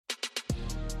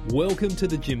Welcome to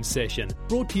the Gym Session,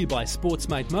 brought to you by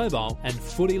Sportsmate Mobile and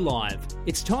Footy Live.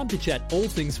 It's time to chat all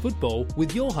things football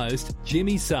with your host,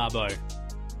 Jimmy Sabo.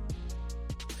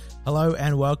 Hello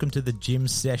and welcome to the Gym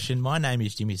Session. My name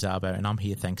is Jimmy Szabo and I'm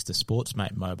here thanks to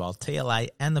Sportsmate Mobile, TLA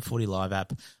and the Footy Live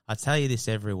app. I tell you this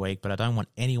every week, but I don't want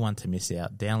anyone to miss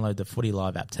out. Download the Footy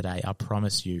Live app today. I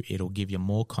promise you it'll give you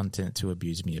more content to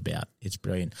abuse me about. It's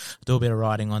brilliant. I do a bit of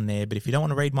writing on there, but if you don't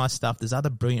want to read my stuff, there's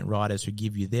other brilliant writers who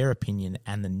give you their opinion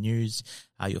and the news.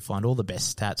 You'll find all the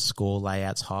best stats, score,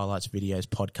 layouts, highlights, videos,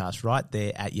 podcasts right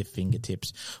there at your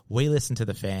fingertips. We listen to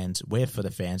the fans, we're for the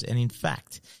fans, and in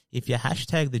fact, if you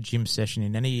hashtag the Gym Session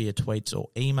in any of your tweets or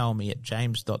email me at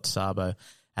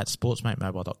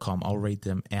james.sabo@sportsmatemobile.com, I'll read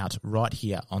them out right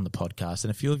here on the podcast. And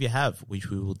a few of you have,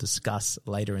 which we will discuss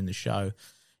later in the show.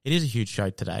 It is a huge show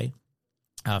today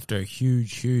after a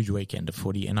huge weekend of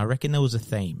footy, and I reckon there was a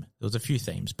theme. There was a few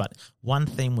themes, but one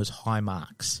theme was high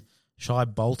marks. Shai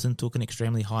Bolton took an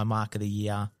extremely high mark of the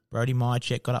year. Brody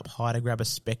Myercheck got up high to grab a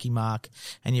specky mark,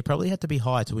 and you probably had to be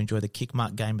high to enjoy the kick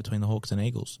mark game between the Hawks and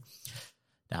Eagles.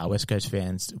 West Coast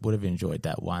fans would have enjoyed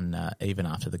that one even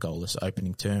after the goalless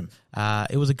opening term.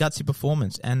 It was a gutsy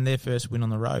performance and their first win on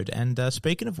the road. And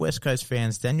speaking of West Coast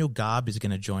fans, Daniel Garb is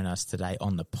going to join us today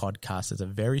on the podcast as a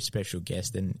very special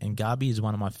guest. And Garby is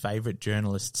one of my favourite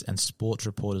journalists and sports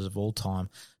reporters of all time.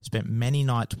 Spent many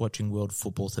nights watching world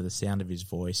football to the sound of his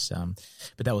voice,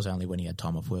 but that was only when he had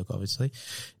time off work, obviously.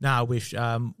 No, I wish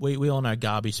we all know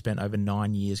Garby spent over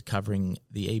 9 years covering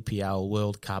the EPL,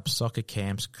 World Cup, soccer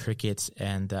camps, cricket,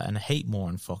 and a heap more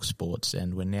on Fox Sports.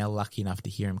 And we're now lucky enough to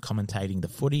hear him commentating the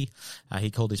footy. He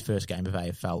called his first game of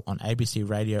AFL on ABC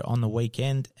Radio on the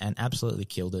weekend and absolutely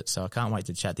killed it. So I can't wait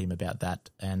to chat to him about that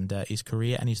and his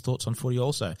career and his thoughts on footy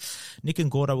also. Nick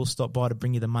and Gordo will stop by to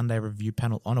bring you the Monday review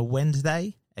panel on a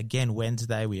Wednesday. Again,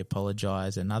 Wednesday, we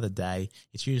apologise. Another day.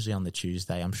 It's usually on the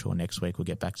Tuesday. I'm sure next week we'll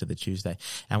get back to the Tuesday.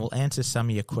 And we'll answer some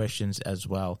of your questions as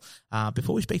well.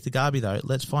 Before we speak to Garby, though,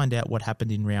 let's find out what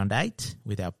happened in round 8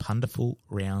 with our Punderful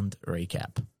round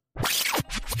recap.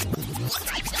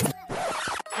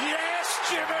 Yes,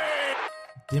 Jimmy!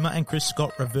 Dimmer and Chris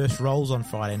Scott reversed roles on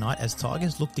Friday night as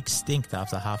Tigers looked extinct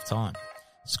after half-time.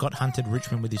 Scott hunted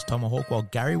Richmond with his tomahawk while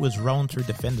Gary was rolling through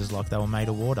defenders like they were made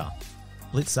of water.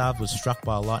 Blitzarv was struck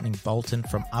by a lightning Bolton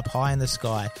from up high in the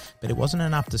sky, but it wasn't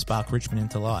enough to spark Richmond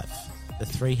into life. The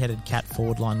three-headed cat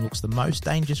forward line looks the most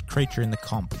dangerous creature in the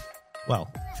comp.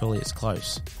 Well, surely it's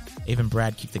close. Even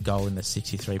Brad kicked a goal in the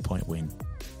 63-point win.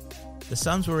 The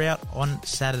Suns were out on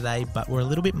Saturday, but were a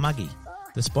little bit muggy.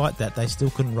 Despite that, they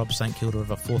still couldn't rob St Kilda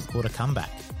of a fourth-quarter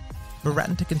comeback. For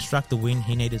Ratton to construct the win,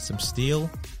 he needed some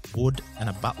steel, wood, and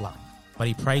a butler. But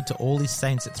he prayed to all his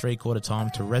saints at three-quarter time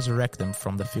to resurrect them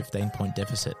from the 15-point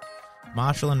deficit.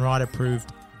 Marshall and Ryder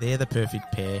proved they're the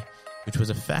perfect pair, which was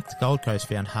a fact Gold Coast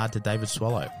found hard to David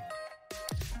swallow.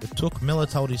 It took Miller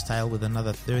told his tale with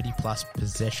another 30-plus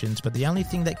possessions, but the only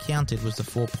thing that counted was the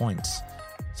 4 points.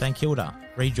 St Kilda,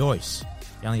 rejoice.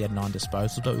 He only had 9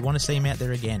 disposals, but we want to see him out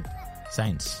there again.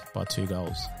 Saints by 2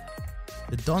 goals.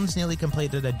 The Dons nearly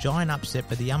completed a giant upset,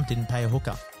 but the ump didn't pay a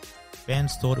hooker.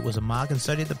 Fans thought it was a mark and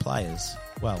so did the players.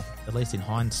 Well, at least in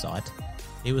hindsight.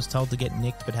 He was told to get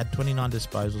nicked but had 29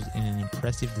 disposals in an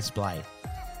impressive display.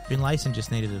 Finlayson just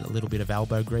needed a little bit of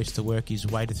elbow grease to work his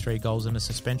way to 3 goals and a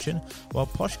suspension, while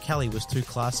Posh Kelly was too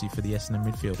classy for the Essendon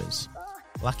midfielders.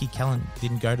 Lucky Callan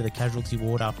didn't go to the casualty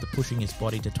ward after pushing his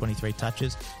body to 23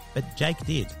 touches, but Jake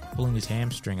did, pulling his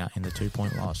hamstringer in the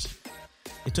 2-point loss.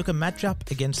 It took a matchup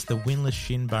against the winless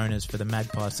shin boners for the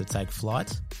Magpies to take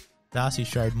flight. Darcy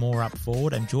showed more up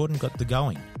forward and Jordan got the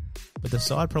going. But the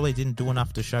side probably didn't do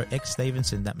enough to show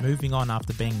ex-Stevenson that moving on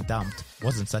after being dumped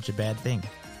wasn't such a bad thing.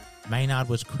 Maynard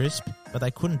was crisp, but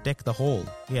they couldn't deck the haul.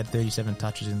 He had 37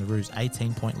 touches in the Roos'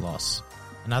 18-point loss.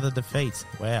 Another defeat.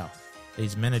 Wow,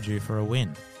 these men are due for a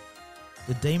win.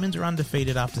 The Demons are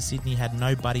undefeated after Sydney had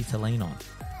nobody to lean on.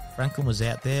 Franklin was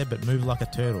out there but moved like a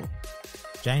turtle.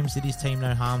 James did his team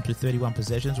no harm with 31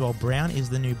 possessions, while Brown is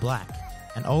the new black.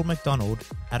 And Old MacDonald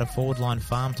had a forward-line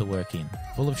farm to work in,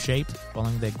 full of sheep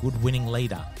following their good winning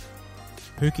leader.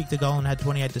 Who kicked a goal and had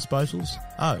 28 disposals?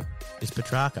 Oh, it's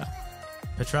Petrarca.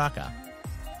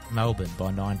 Melbourne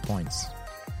by 9 points.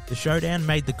 The showdown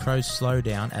made the Crows slow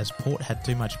down as Port had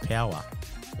too much power.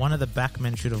 One of the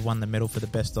backmen should have won the medal for the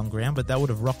best on ground, but that would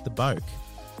have rocked the boat.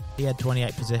 He had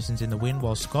 28 possessions in the win,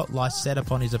 while Scott Lyce set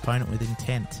upon his opponent with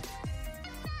intent.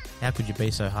 How could you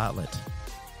be so heartless?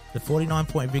 The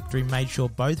 49-point victory made sure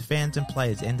both fans and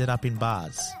players ended up in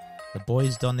bars. The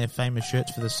boys donned their famous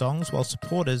shirts for the songs, while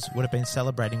supporters would have been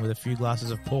celebrating with a few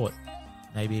glasses of port,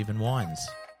 maybe even wines.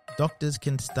 doctors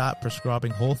can start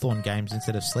prescribing Hawthorn games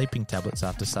instead of sleeping tablets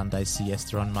after Sunday's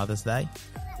siesta on Mother's Day.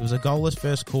 It was a goalless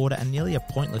first quarter and nearly a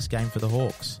pointless game for the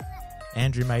Hawks.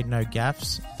 Andrew made no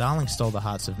gaffes, Darling stole the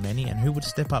hearts of many, and who would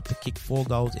step up to kick 4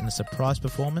 goals in a surprise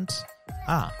performance?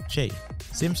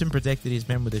 Simpson protected his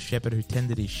men with a shepherd who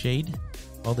tended his sheed,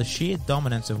 while the sheer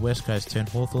dominance of West Coast turned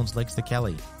Hawthorn's legs to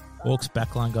Kelly. Hawks'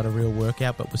 backline got a real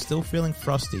workout but was still feeling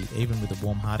frosty even with a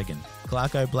warm Hartigan.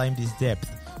 Clarko blamed his depth,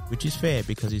 which is fair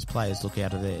because his players look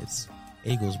out of theirs.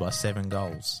 Eagles by 7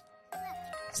 goals.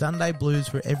 Sunday blues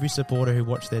for every supporter who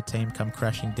watched their team come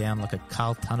crashing down like a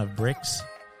Carl ton of bricks.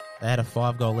 They had a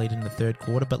 5-goal lead in the third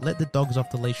quarter but let the Dogs off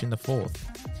the leash in the fourth.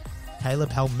 Caleb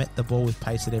Hell met the ball with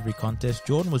pace at every contest.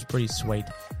 Jordan was pretty sweet,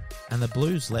 and the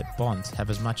Blues let Bonds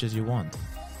have as much as you want.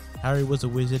 Harry was a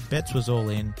wizard, Betts was all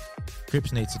in.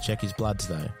 Cripps needs to check his bloods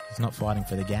though. He's not fighting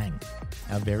for the gang.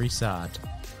 How very sad.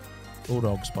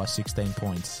 Bulldogs by 16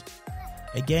 points.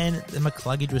 Again, the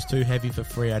McCluggage was too heavy for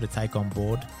Freo to take on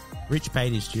board. Rich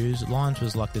paid his dues, Lyons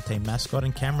was like the team mascot,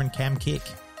 and Cameron Cam kick.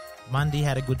 Mundy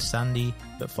had a good Sunday,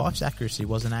 but Fife's accuracy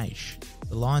wasn't ace.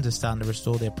 The Lions are starting to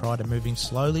restore their pride and moving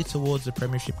slowly towards the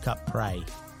Premiership Cup prey.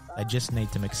 They just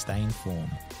need to McStain form.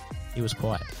 He was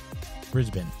quiet.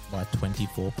 Brisbane by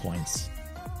 24 points.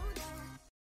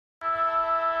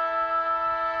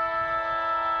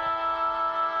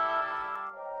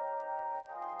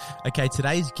 Okay,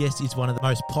 today's guest is one of the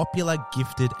most popular,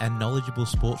 gifted and knowledgeable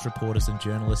sports reporters and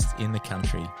journalists in the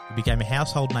country. He became a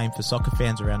household name for soccer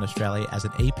fans around Australia as an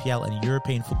EPL and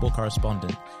European football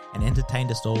correspondent and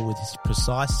entertained us all with his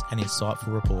precise and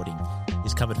insightful reporting.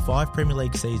 He's covered 5 Premier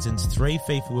League seasons, 3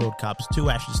 FIFA World Cups,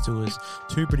 2 Ashes Tours,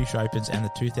 2 British Opens and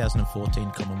the 2014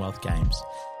 Commonwealth Games.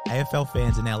 AFL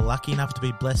fans are now lucky enough to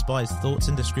be blessed by his thoughts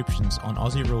and descriptions on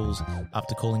Aussie rules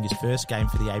after calling his first game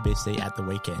for the ABC at the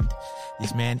weekend.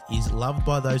 This man is loved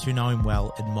by those who know him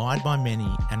well, admired by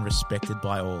many, and respected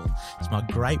by all. It's my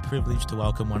great privilege to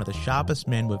welcome one of the sharpest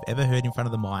men we've ever heard in front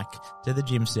of the mic to the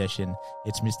gym session.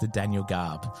 It's Mr. Daniel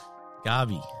Garb.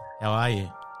 Garby, how are you?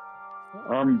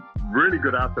 I'm really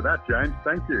good after that, James.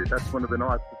 Thank you. That's one of the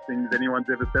nicest things anyone's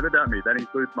ever said about me. That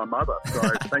includes my mother. So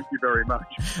thank you very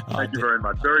much. Thank you very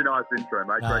much. Very nice intro,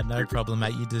 mate. No problem,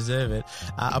 mate. You deserve it.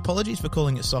 Apologies for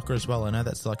calling it soccer as well. I know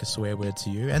that's like a swear word to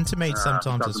you and to me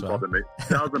sometimes as well.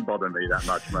 Doesn't bother me that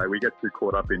much, mate. We get too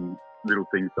caught up in little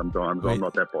things sometimes. I'm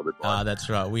not that bothered by it. That's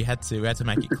right. We had to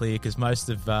make it clear because most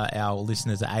of our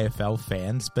listeners are AFL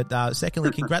fans. But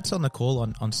secondly, congrats on the call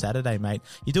on Saturday, mate.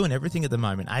 You're doing everything at the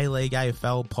moment. A-League,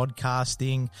 AFL,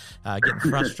 podcasting, getting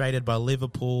frustrated by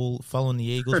Liverpool, following the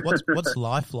Eagles. What's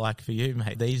life like for you,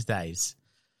 mate, these days?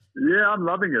 Yeah, I'm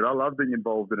loving it. I love being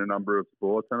involved in a number of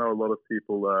sports. I know a lot of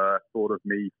people thought of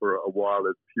me for a while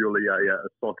as purely a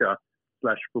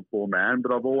soccer/football man,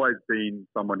 but I've always been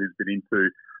someone who's been into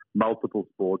multiple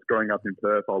sports. Growing up in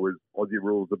Perth, I was Aussie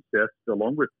rules obsessed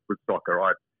along with soccer.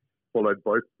 I followed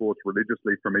both sports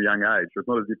religiously from a young age. It's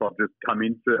not as if I've just come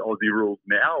into Aussie rules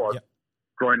now. I've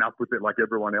grown up with it like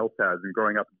everyone else has. And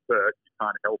growing up in Perth, you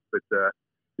can't help but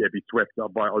be swept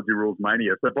up by Aussie rules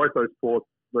mania. So both those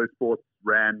sports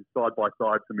ran side by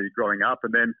side for me growing up.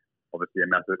 And then obviously a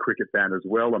massive cricket fan as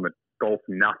well. I'm a golf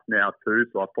nut now too,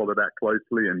 so I follow that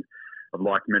closely, and I've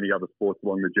liked many other sports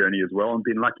along the journey as well and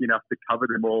been lucky enough to cover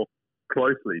them all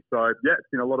closely. So, yeah, it's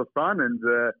been a lot of fun, and,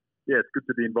 it's good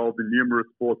to be involved in numerous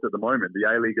sports at the moment. The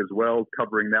A-League as well,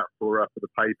 covering that for the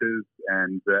papers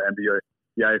and the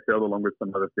AFL along with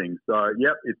some other things. So,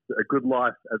 it's a good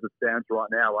life as it stands right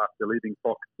now after leaving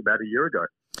Fox about a year ago.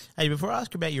 Hey, before I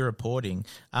ask about your reporting,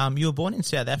 you were born in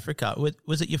South Africa.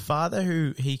 Was it your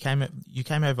father you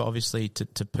came over obviously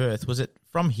to Perth? Was it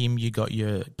from him you got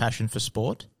your passion for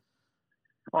sport?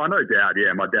 Oh, no doubt,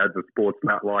 yeah. My dad's a sports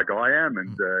nut like I am, and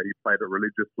he played it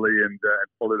religiously and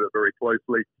followed it very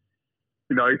closely,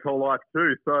 his whole life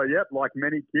too. So, like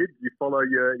many kids, you follow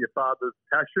your father's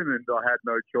passion, and I had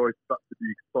no choice but to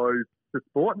be exposed to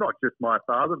sport, not just my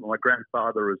father, but my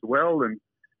grandfather as well. And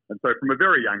so from a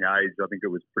very young age, I think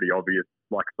it was pretty obvious,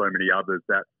 like so many others,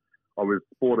 that I was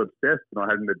sport obsessed and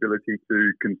I had an ability to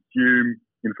consume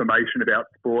information about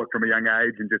sport from a young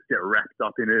age and just get wrapped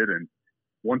up in it and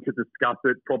want to discuss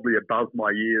it probably above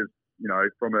my years,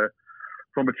 from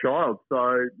a child. So,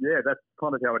 that's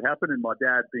kind of how it happened. And my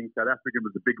dad, being South African,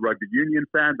 was a big rugby union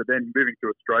fan, but then moving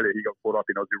to Australia, he got caught up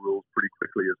in Aussie rules pretty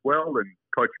quickly as well and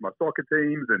coached my soccer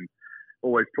teams and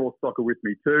always talked soccer with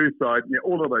me too. So,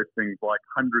 all of those things, like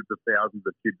hundreds of thousands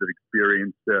of kids have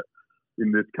experienced in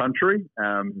this country.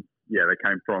 they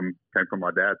came from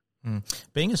my dad.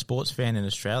 Being a sports fan in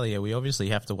Australia, we obviously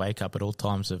have to wake up at all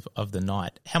times of the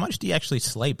night. How much do you actually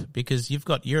sleep? Because you've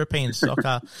got European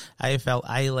soccer, AFL,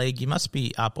 A-League. You must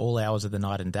be up all hours of the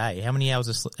night and day. How many hours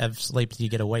of sleep do you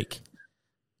get a week?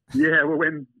 Yeah, well,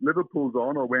 when Liverpool's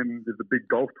on or when there's a big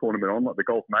golf tournament on, like the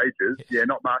golf majors,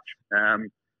 not much.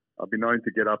 I've been known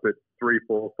to get up at 3,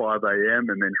 4, 5 a.m.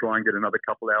 and then try and get another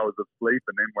couple hours of sleep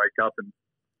and then wake up and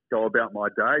go about my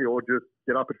day, or just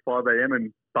get up at 5 a.m.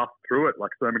 and bust through it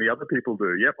like so many other people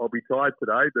do. Yep, I'll be tired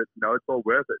today, but, it's all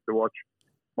worth it to watch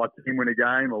my team win a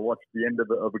game or watch the end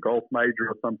of a golf major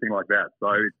or something like that.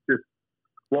 So it's just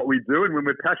what we do. And when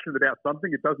we're passionate about something,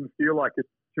 it doesn't feel like it's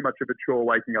too much of a chore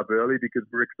waking up early because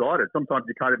we're excited. Sometimes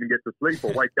you can't even get to sleep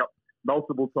or wake up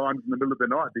multiple times in the middle of the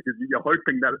night because you're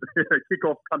hoping that a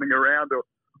kickoff's coming around or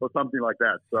something like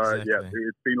that. So exactly. Yeah,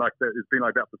 it's been like that. It's been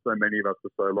like that for so many of us for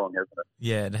so long, hasn't it?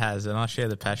 Yeah, it has, and I share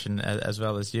the passion as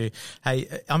well as you. Hey,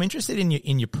 I'm interested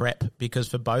in your prep because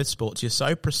for both sports, you're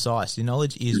so precise. Your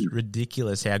knowledge is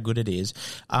ridiculous. How good it is.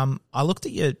 I looked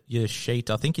at your sheet.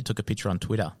 I think you took a picture on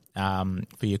Twitter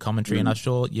for your commentary, and I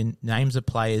saw your names of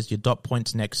players, your dot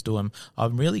points next to them.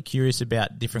 I'm really curious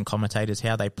about different commentators,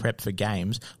 how they prep for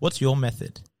games. What's your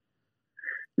method?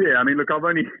 Yeah, I mean, look, I've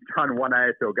only done one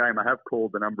AFL game. I have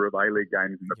called a number of A-League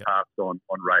games in the past on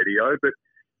radio. But,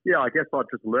 yeah, I guess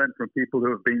I've just learned from people who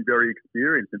have been very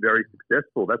experienced and very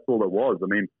successful. That's all it was. I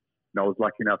mean, I was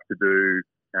lucky enough to do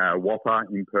WAPA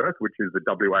in Perth, which is the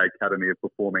WA Academy of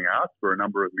Performing Arts, where a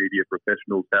number of media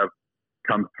professionals have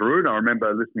come through. And I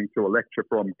remember listening to a lecture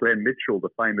from Glenn Mitchell, the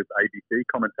famous ABC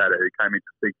commentator who came in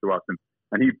to speak to us.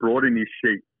 And he brought in his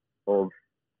sheet of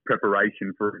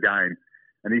preparation for a game.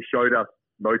 And he showed us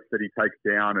notes that he takes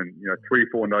down and, 3 or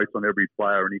 4 notes on every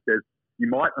player. And he says, you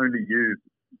might only use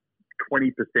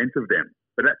 20% of them,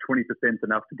 but that 20% is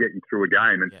enough to get you through a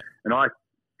game. And I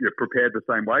prepared the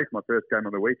same way for my first game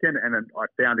on the weekend. And then I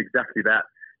found exactly that.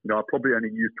 I probably only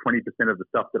used 20% of the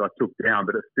stuff that I took down,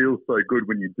 but it feels so good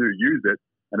when you do use it.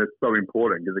 And it's so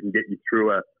important because it can get you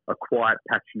through a quiet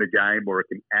patch in the game, or it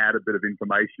can add a bit of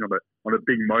information on a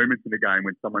big moment in the game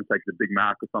when someone takes a big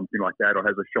mark or something like that, or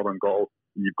has a shot on goal,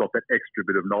 and you've got that extra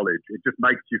bit of knowledge. It just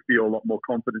makes you feel a lot more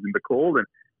confident in the call, and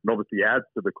obviously adds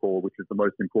to the call, which is the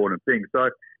most important thing.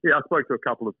 So, yeah, I spoke to a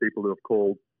couple of people who have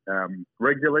called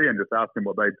regularly and just asked them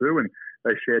what they do, and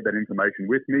they shared that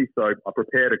information with me. So I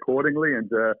prepared accordingly,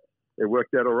 and it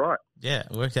worked out all right. Yeah,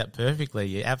 it worked out perfectly.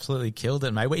 You absolutely killed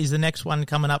it, mate. What is the next one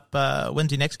coming up?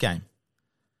 When's your next game?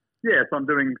 Yeah, so I'm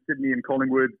doing Sydney and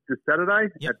Collingwood this Saturday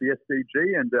at the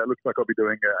SCG, and it looks like I'll be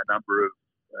doing a number of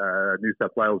New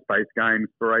South Wales-based games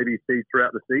for ABC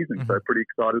throughout the season. So pretty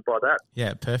excited by that.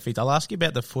 Yeah, perfect. I'll ask you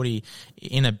about the footy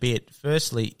in a bit.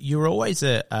 Firstly, you were always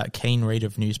a keen reader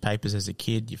of newspapers as a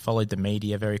kid. You followed the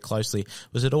media very closely.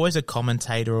 Was it always a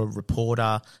commentator or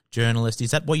reporter, journalist?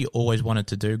 Is that what you always wanted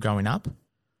to do growing up?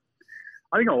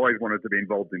 I think I always wanted to be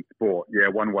involved in sport. Yeah,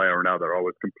 one way or another. I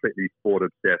was completely sport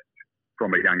obsessed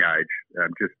from a young age.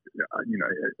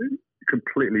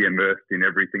 Completely immersed in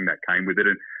everything that came with it.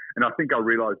 And I think I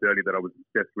realised early that I was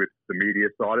obsessed with the media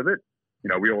side of it.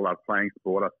 We all love playing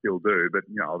sport. I still do. But,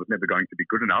 I was never going to be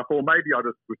good enough. Or maybe I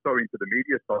just was so into the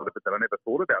media side of it that I never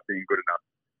thought about being good enough.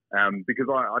 Because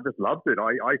I just loved it.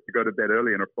 I used to go to bed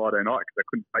early on a Friday night because I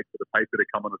couldn't wait for the paper to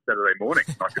come on a Saturday morning.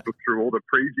 I could look through all the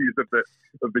previews of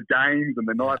the games and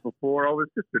the night before. I was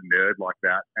just a nerd like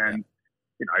that. And,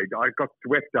 I got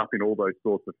swept up in all those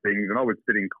sorts of things. And I would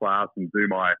sit in class and do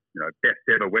my, best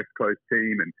ever West Coast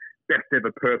team and best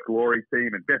ever Perth Glory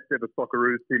team and best ever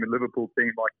Socceroos team and Liverpool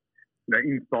team,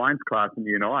 in science class in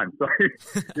Year 9. So,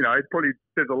 it probably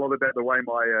says a lot about the way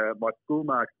my school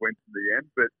marks went in the end.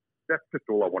 But that's just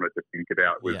all I wanted to think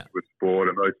about was sport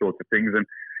and those sorts of things. And,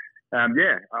 I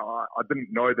didn't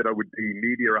know that I would be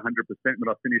media 100% when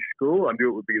I finished school. I knew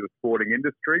it would be the sporting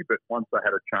industry. But once I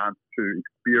had a chance to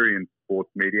experience sports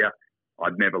media,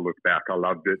 I'd never look back. I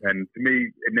loved it. And to me,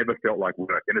 it never felt like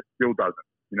work. And it still doesn't.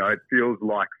 It feels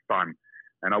like fun.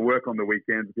 And I work on the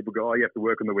weekends. People go, you have to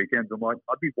work on the weekends. I'm like,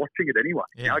 I'd be watching it anyway.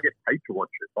 I get paid to watch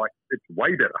it. It's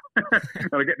way better.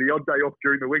 And I get the odd day off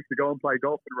during the week to go and play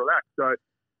golf and relax. So,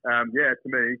 to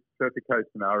me, perfect case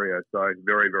scenario. So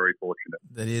very, very fortunate.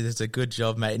 That is a good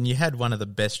job, mate. And you had one of the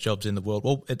best jobs in the world.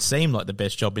 Well, it seemed like the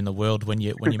best job in the world when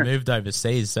you moved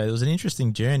overseas. So it was an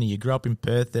interesting journey. You grew up in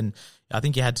Perth, and I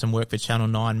think you had some work for Channel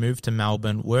 9, moved to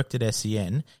Melbourne, worked at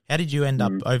SEN. How did you end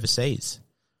up overseas?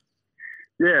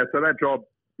 Yeah, so that job,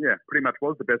 pretty much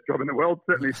was the best job in the world.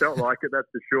 Certainly felt like it, that's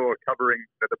for sure. Covering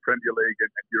the Premier League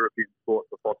and European sport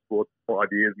for Fox Sports for 5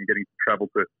 years and getting to travel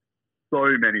to so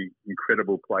many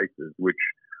incredible places, which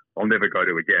I'll never go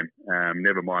to again.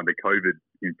 Never mind the COVID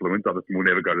influence. I just will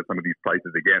never go to some of these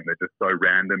places again. They're just so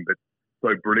random, but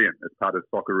so brilliant as part of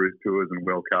Socceroos tours and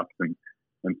World Cups and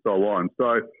so on.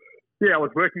 So, yeah, I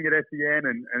was working at SEN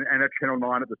and at Channel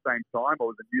 9 at the same time. I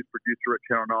was a news producer at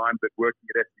Channel 9, but working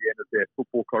at SEN as their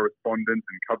football correspondent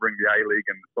and covering the A-League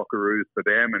and the Socceroos for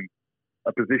them. And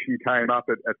a position came up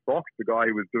at Fox, the guy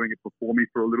who was doing it before me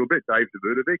for a little bit, Dave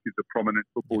Davutovic, who's a prominent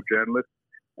football journalist.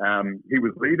 He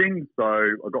was leaving, so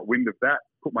I got wind of that,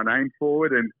 put my name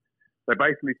forward, and they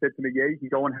basically said to me, yeah, you can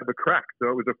go and have a crack.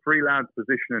 So it was a freelance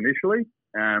position initially,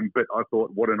 but I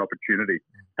thought, what an opportunity.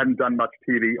 Hadn't done much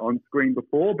TV on screen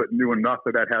before, but knew enough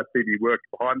about how TV works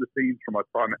behind the scenes from my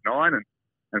time at 9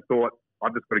 and thought,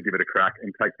 I've just got to give it a crack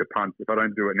and take the punt. If I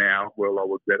don't do it now, well, I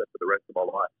will regret it for the rest of my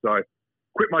life. So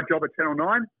quit my job at Channel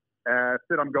 9,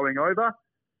 said I'm going over.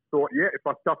 Thought, yeah, if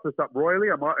I stuff this up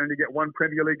royally, I might only get one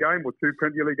Premier League game or two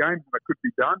Premier League games. I could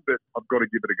be done, but I've got to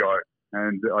give it a go.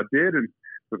 And I did, and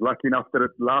was lucky enough that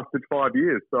it lasted 5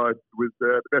 years. So it was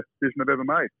the best decision I've ever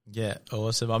made. Yeah,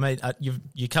 awesome. I mean,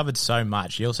 you covered so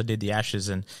much. You also did the Ashes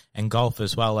and golf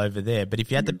as well over there. But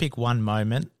if you had to pick one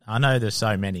moment, I know there's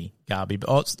so many, Garby,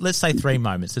 but let's say 3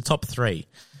 moments, the top 3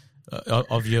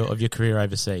 of your career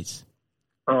overseas.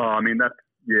 Oh, I mean,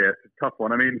 it's a tough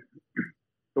one. I mean,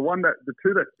 the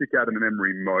two that stick out in the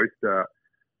memory most are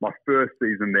my first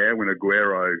season there when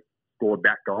Aguero scored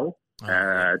that goal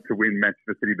to win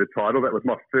Manchester City the title. That was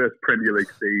my first Premier League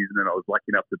season, and I was lucky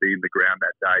enough to be in the ground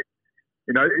that day.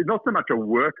 You know, it's not so much a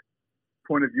work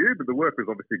point of view, but the work was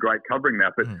obviously great covering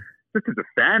that. But just as a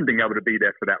fan, being able to be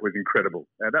there for that was incredible.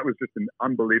 That was just an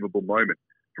unbelievable moment.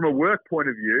 From a work point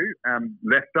of view,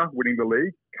 Leicester winning the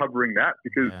league, covering that,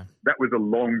 because that was a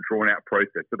long, drawn-out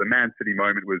process. So the Man City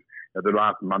moment was the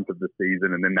last month of the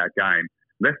season, and then that game.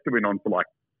 Leicester went on for like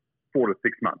 4 to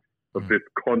 6 months of this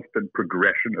constant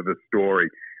progression of a story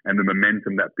and the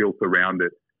momentum that built around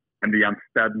it and the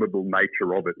unfathomable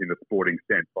nature of it in a sporting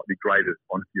sense, like the greatest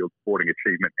on-field sporting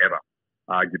achievement ever,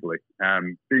 arguably.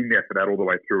 Being there for that all the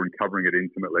way through and covering it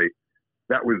intimately,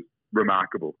 that was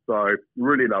remarkable. So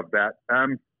really love that.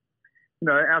 You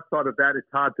know, outside of that, it's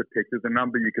hard to pick. There's a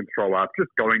number you can throw up.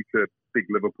 Just going to big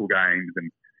Liverpool games and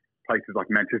places like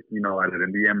Manchester United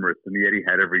and the Emirates and the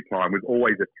Etihad every time was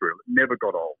always a thrill. It never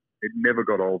got old. It never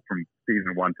got old from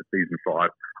season 1 to season 5.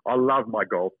 I love my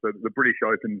golf. The British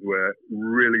Opens were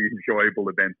really enjoyable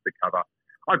events to cover.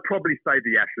 I'd probably say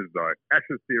the Ashes, though.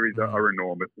 Ashes series are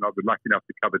enormous, and I've been lucky enough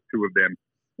to cover 2 of them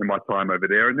in my time over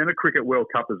there. And then a Cricket World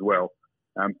Cup as well.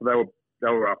 So they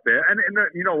were up there. And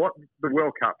you know what? The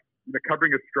World Cup,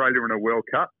 covering Australia in a World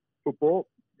Cup football,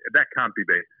 that can't be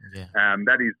beat. Yeah.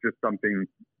 That is just something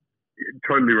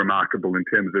totally remarkable in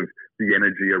terms of the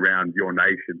energy around your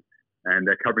nation. And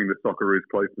covering the Socceroos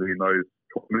closely in those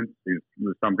tournaments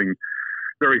was something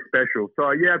very special. So,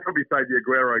 yeah, I'd probably say the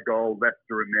Aguero goal,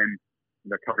 Leicester, and then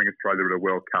covering Australia at a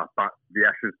World Cup. But the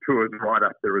Ashes tours right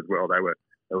up there as well. They were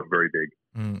very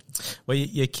big. Well,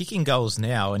 you're kicking goals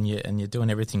now, and you're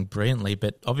doing everything brilliantly.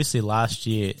 But obviously, last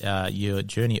year your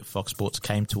journey at Fox Sports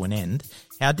came to an end.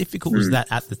 How difficult was that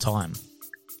at the time?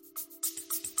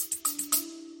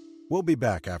 We'll be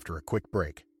back after a quick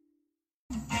break.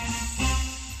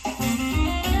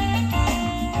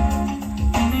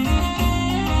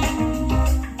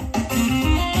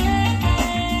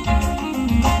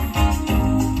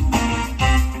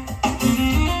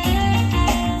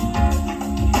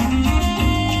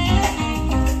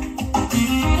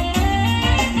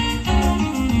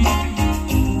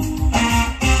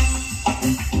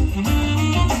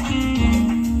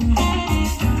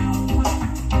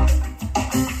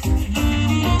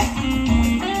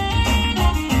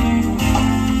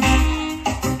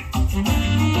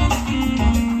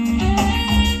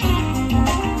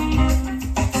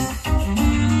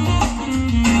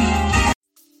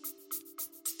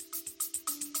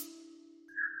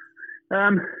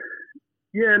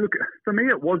 Yeah, look, for me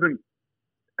it wasn't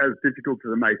as difficult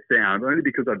as it may sound, only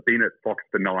because I've been at Fox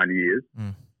for 9 years.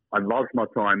 I loved my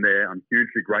time there. I'm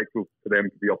hugely grateful to them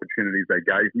for the opportunities they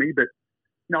gave me. But,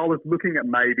 I was looking at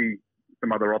maybe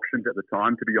some other options at the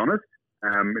time, to be honest.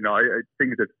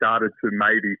 Things had started to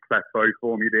maybe plateau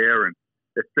for me there, and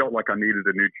it felt like I needed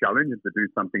a new challenge and to do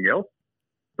something else.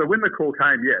 So when the call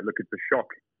came, look, it's a shock.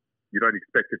 You don't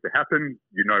expect it to happen.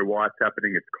 You know why it's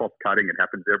happening. It's cost cutting. It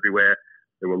happens everywhere.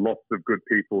 There were lots of good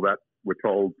people that were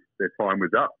told their time was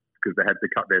up because they had to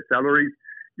cut their salaries.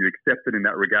 You accept it in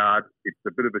that regard. It's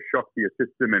a bit of a shock to your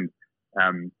system and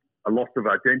a loss of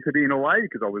identity in a way,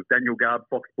 because I was Daniel Garb,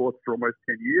 Fox Sports for almost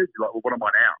 10 years. You're like, well, what am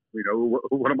I now?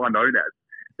 What am I known as?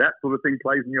 That sort of thing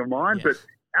plays in your mind. Yes. But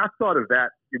outside of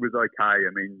that, it was okay.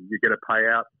 I mean, you get a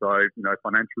payout, so,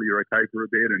 financially you're okay for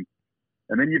a bit.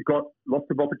 And then you've got lots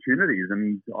of opportunities.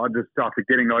 And I just started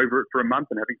getting over it for a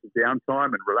month and having some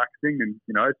downtime and relaxing. And,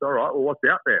 it's all right. Well, what's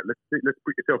out there? Let's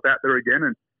put yourself out there again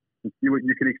and see what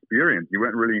you can experience. You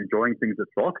weren't really enjoying things at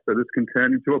Fox, so this can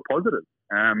turn into a positive.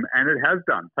 And it has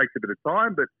done. Takes a bit of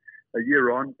time, but a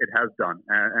year on, it has done.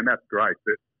 And that's great.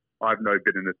 But I have no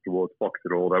bitterness towards Fox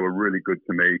at all. They were really good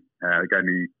to me. Gave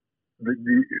me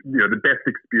the best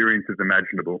experiences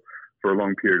imaginable for a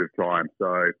long period of time.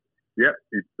 So, yeah,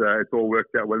 it's all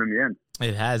worked out well in the end.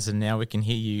 It has, and now we can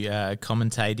hear you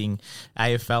commentating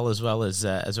AFL as well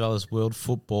as world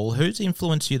football. Who's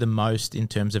influenced you the most in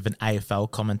terms of an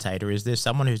AFL commentator? Is there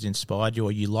someone who's inspired you,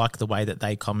 or you like the way that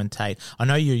they commentate? I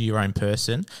know you're your own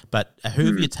person, but who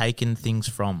have you taken things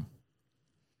from?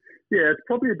 Yeah, it's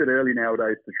probably a bit early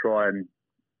nowadays to try and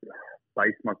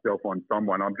base myself on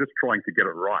someone. I'm just trying to get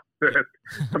it right first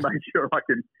to make sure I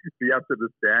can be up to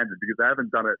the standard, because I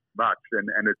haven't done it much,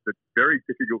 and it's a very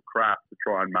difficult craft to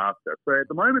try and master. So at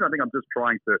the moment, I think I'm just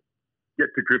trying to get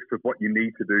to grips with what you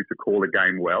need to do to call a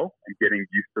game well and getting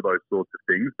used to those sorts of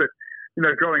things. But,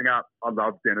 growing up, I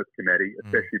loved Dennis Cometti,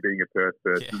 especially being a Perth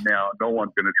person. Yeah. Now, no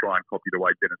one's going to try and copy the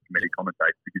way Dennis Cometti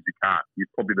commentates, because you can't. He's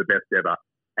probably the best ever.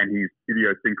 And his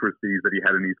idiosyncrasies that he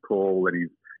had in his call and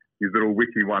his little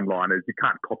witty one-liners, you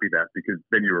can't copy that, because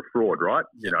then you're a fraud, right?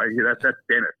 That's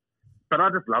Dennis. But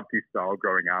I just loved his style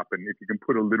growing up, and if you can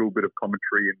put a little bit of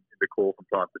commentary in the call from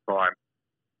time to time,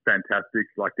 fantastic.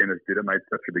 Like Dennis did, it made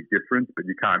such a big difference, but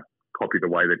you can't copy the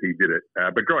way that he did it.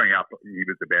 But growing up, he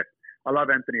was the best. I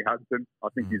love Anthony Hudson. I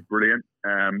think he's brilliant.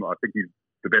 I think he's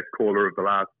the best caller of the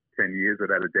last 10 years,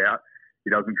 without a doubt.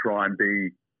 He doesn't try and be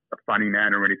a funny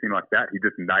man or anything like that. He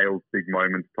just nails big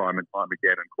moments time and time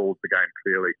again and calls the game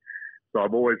clearly. So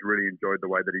I've always really enjoyed the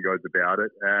way that he goes about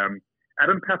it.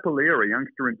 Adam Papalia, a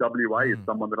youngster in WA, is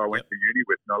someone that I went to uni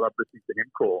with, and I love listening to him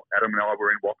call. Adam and I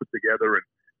were in Whopper together, and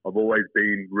I've always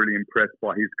been really impressed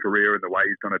by his career and the way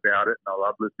he's gone about it, and I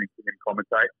love listening to him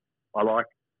commentate. I like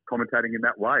commentating in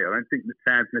that way. I don't think that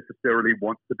fans necessarily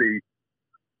want to be...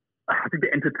 I think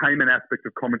the entertainment aspect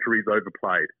of commentary is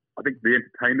overplayed. I think the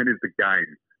entertainment is the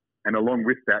game. And along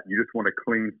with that, you just want a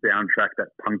clean soundtrack that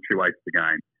punctuates the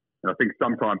game. And I think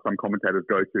sometimes some commentators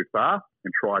go too far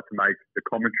and try to make the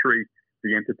commentary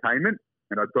the entertainment.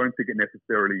 And I don't think it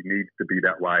necessarily needs to be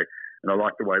that way. And I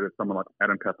like the way that someone like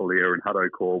Adam Papalia and Hutto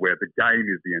call, where the game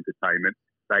is the entertainment,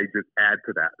 they just add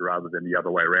to that rather than the other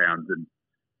way around. And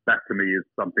that to me is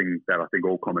something that I think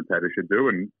all commentators should do.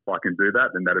 And if I can do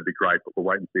that, then that'd be great. But we'll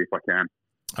wait and see if I can.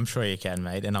 I'm sure you can,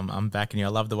 mate, and I'm backing you. I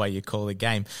love the way you call the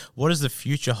game. What does the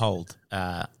future hold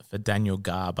for Daniel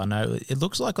Garb? I know it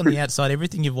looks like on the outside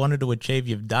everything you've wanted to achieve,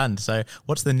 you've done. So,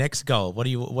 what's the next goal? What do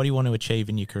you want to achieve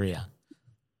in your career?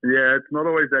 Yeah, it's not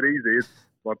always that easy.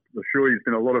 I'm sure there's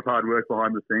been a lot of hard work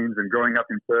behind the scenes. And growing up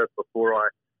in Perth, before I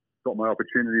got my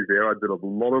opportunities there, I did a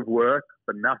lot of work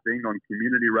for nothing on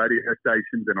community radio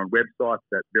stations and on websites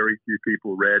that very few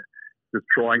people read. Just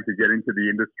trying to get into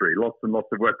the industry, lots and lots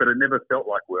of work, but it never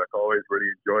felt like work. I always really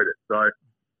enjoyed it. So,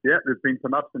 yeah, there's been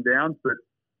some ups and downs, but,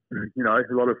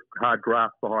 a lot of hard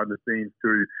graft behind the scenes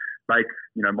to make,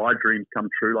 my dreams come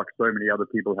true, like so many other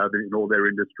people have in all their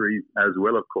industries as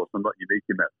well, of course. I'm not unique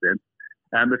in that sense.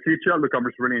 And the future, look, I'm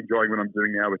just really enjoying what I'm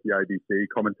doing now with the ABC,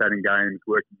 commentating games,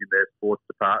 working in their sports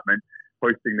department,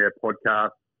 hosting their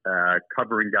podcast,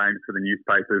 covering games for the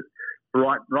newspapers.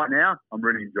 Right now, I'm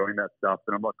really enjoying that stuff,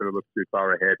 and I'm not going to look too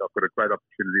far ahead. I've got a great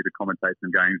opportunity to commentate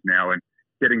some games now, and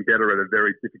getting better at a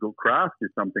very difficult craft is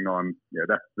something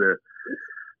that's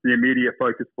the immediate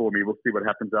focus for me. We'll see what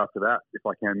happens after that, if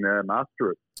I can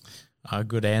master it.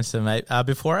 Good answer, mate.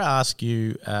 Before I ask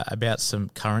you about some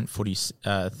current footy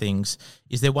things,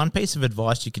 is there one piece of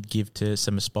advice you could give to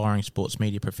some aspiring sports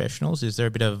media professionals? Is there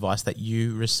a bit of advice that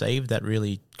you received that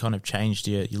really kind of changed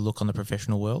your look on the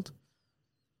professional world?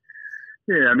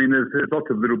 Yeah, I mean, there's lots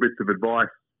of little bits of advice.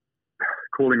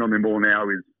 Calling on them all now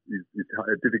is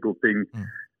a difficult thing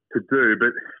to do,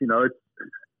 but it's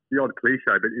the odd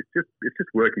cliche, but it's just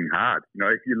working hard.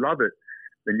 If you love it,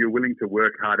 then you're willing to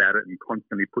work hard at it and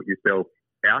constantly put yourself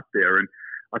out there. And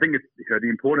I think it's the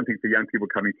important thing for young people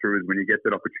coming through is when you get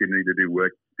that opportunity to do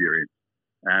work experience.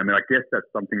 And I guess that's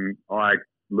something I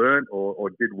learned or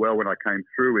did well when I came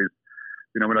through is,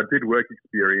 when I did work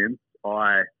experience,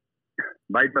 I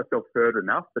made myself heard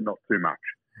enough, but not too much.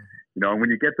 And when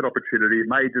you get that opportunity, it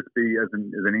may just be as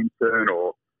an intern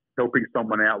or helping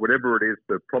someone out, whatever it is,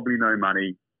 for probably no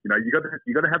money. You got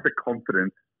to have the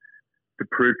confidence to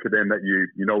prove to them that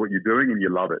you know what you're doing and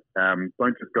you love it.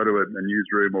 Don't just go to a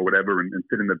newsroom or whatever and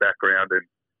sit in the background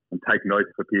and take notes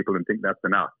for people and think that's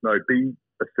enough. No, be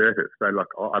assertive. Say, like,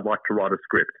 I'd like to write a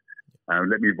script.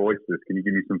 Let me voice this. Can you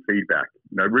give me some feedback?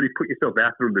 Really put yourself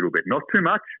out there a little bit. Not too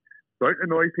much. Don't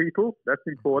annoy people. That's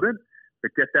important.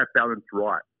 But get that balance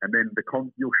right. And then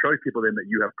you'll show people then that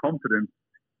you have confidence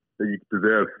that you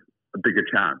deserve a bigger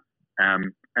chance.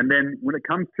 And then when it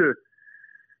comes to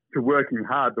working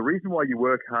hard, the reason why you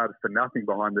work hard for nothing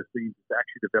behind the scenes is to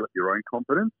actually develop your own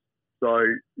confidence. So,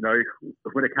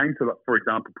 when it came to, for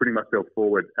example, putting myself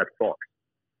forward at Fox,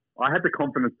 I had the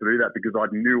confidence to do that because I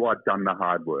knew I'd done the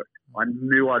hard work. I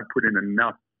knew I'd put in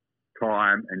enough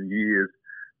time and years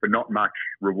for not much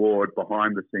reward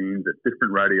behind the scenes at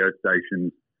different radio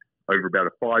stations over about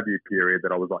a 5-year period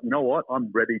that I was like, you know what,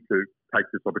 I'm ready to take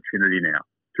this opportunity now.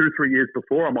 2-3 years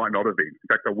before, I might not have been. In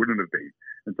fact, I wouldn't have been.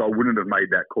 And so I wouldn't have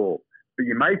made that call. But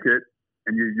you make it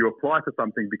and you apply for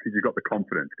something because you've got the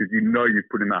confidence, because you know you've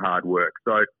put in the hard work.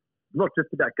 So it's not just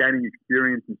about gaining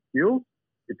experience and skills.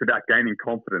 It's about gaining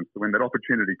confidence. So when that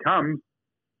opportunity comes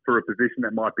for a position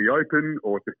that might be open,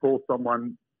 or to call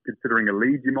someone considering a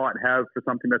lead you might have for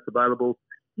something that's available,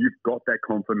 you've got that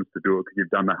confidence to do it because you've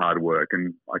done the hard work.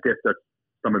 And I guess that's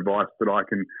some advice that I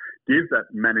can give that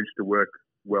managed to work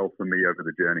well for me over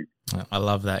the journey. I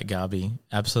love that, Garby.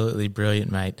 Absolutely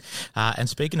brilliant, mate. And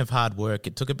speaking of hard work,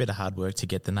 it took a bit of hard work to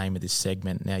get the name of this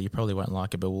segment. Now, you probably won't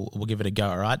like it, but we'll give it a go,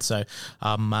 all right? So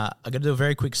I'm going to do a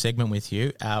very quick segment with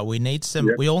you. We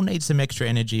all need some extra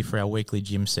energy for our weekly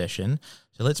gym session.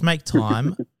 So let's make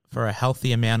time for a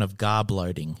healthy amount of Garb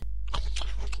loading.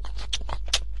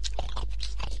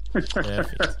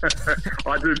 Perfect.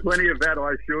 I do plenty of that,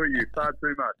 I assure you. Far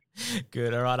too much.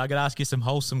 Good. All right. I'm going to ask you some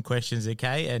wholesome questions,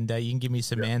 okay? And you can give me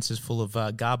some answers full of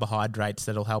carbohydrates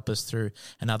that'll help us through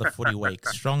another footy week.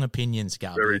 Strong opinions,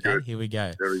 Garb. Very okay? good. Here we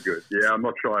go. Very good. Yeah, I'm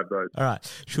not shy of those. All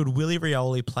right. Should Willie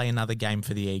Rioli play another game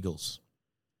for the Eagles?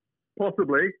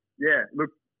 Possibly. Yeah.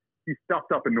 Look, he's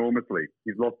stuffed up enormously.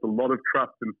 He's lost a lot of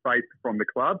trust and faith from the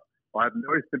club. I have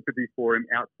no sympathy for him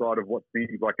outside of what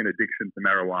seems like an addiction to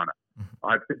marijuana.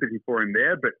 I have sympathy for him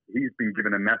there, but he's been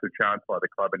given a massive chance by the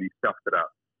club and he's stuffed it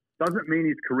up. Doesn't mean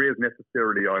his career is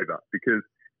necessarily over, because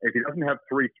if he doesn't have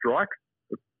 3 strikes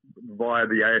via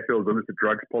the AFL's illicit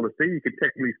drugs policy, he could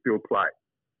technically still play.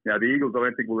 Now, the Eagles, I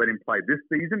don't think will let him play this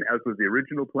season, as was the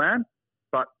original plan.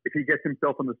 But if he gets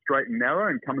himself on the straight and narrow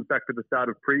and comes back for the start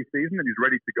of pre-season and he's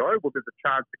ready to go, well, there's a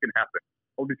chance it can happen.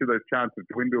 Obviously, those chances have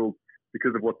dwindled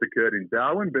because of what's occurred in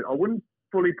Darwin, but I wouldn't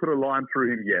fully put a line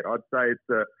through him yet. I'd say it's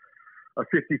a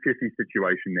 50-50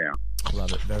 situation now.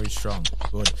 Love it. Very strong.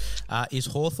 Good. Is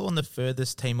Hawthorn the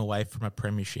furthest team away from a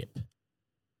premiership?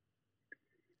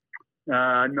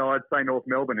 No, I'd say North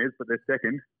Melbourne is, but they're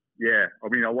second. Yeah. I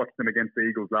mean, I watched them against the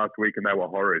Eagles last week and they were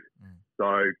horrid.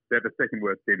 So they're the second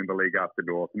worst team in the league after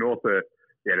North. North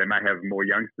they may have more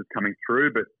youngsters coming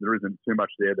through, but there isn't too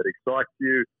much there that excites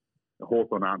you. The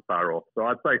Hawthorn aren't far off. So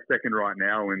I'd say second right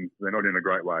now, and they're not in a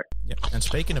great way. Yep. And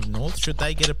speaking of North, should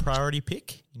they get a priority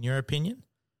pick, in your opinion?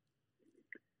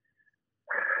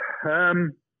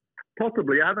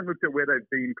 Possibly. I haven't looked at where they've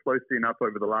been closely enough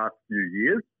over the last few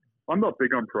years. I'm not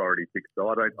big on priority picks, though.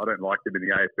 I don't like them in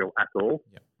the AFL at all.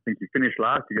 Yep. I think you finish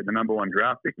last, you get the number 1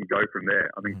 draft pick, and go from there.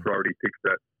 I think priority picks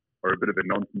are a bit of a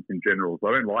nonsense in general. So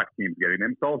I don't like teams getting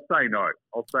them. So I'll say no.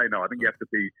 I think you have to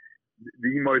be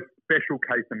the most special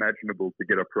case imaginable to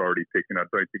get a priority pick, and I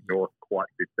don't think North quite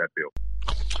fits that bill.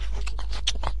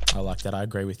 I like that. I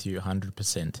agree with you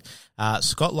 100%.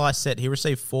 Scott Lysette, he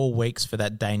received 4 weeks for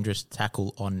that dangerous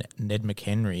tackle on Ned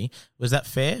McHenry. Was that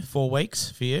fair, 4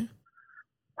 weeks for you?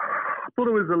 I thought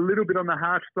it was a little bit on the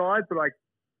harsh side, but I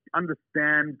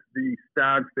understand the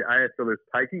stance the AFL is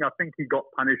taking. I think he got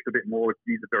punished a bit more if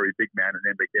he's a very big man and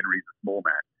Ned McHenry's a small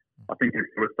man. I think if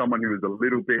it was someone who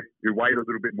weighed a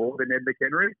little bit more than Ned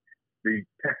McHenry, the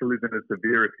tackle isn't as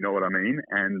severe, if you know what I mean,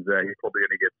 and he probably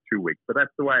only gets 2 weeks. But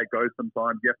that's the way it goes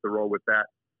sometimes. You have to roll with that.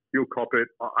 He'll cop it.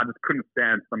 I just couldn't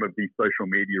stand some of the social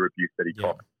media abuse that he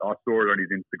copped. I saw it on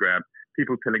his Instagram.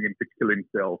 People telling him to kill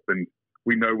himself and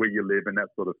we know where you live and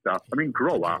that sort of stuff. I mean,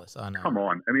 grow up. Come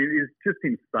on. I mean, it's just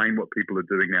insane what people are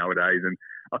doing nowadays. And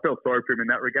I felt sorry for him in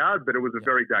that regard, but it was a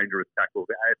very dangerous tackle.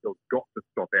 The AFL's got to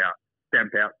stamp out,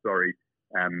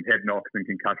 head knocks and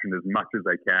concussion as much as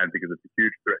they can, because it's a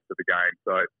huge threat to the game.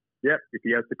 So, yeah, if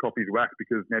he has to cop his whack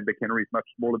because Ned McHenry is much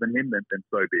smaller than him, then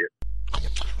so be it.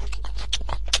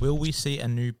 Will we see a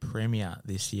new premier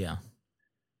this year?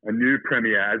 A new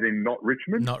premier, as in not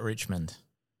Richmond? Not Richmond.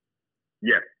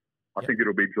 Yes. I think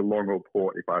it'll be Geelong or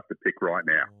Port if I have to pick right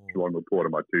now. Geelong or Port are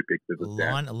my 2 picks.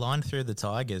 Line through the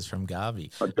Tigers from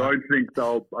Garvey. I don't think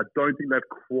they've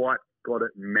quite got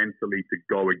it mentally to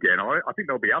go again. I think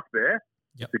they'll be up there,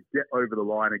 To get over the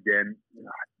line again,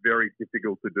 very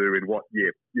difficult to do in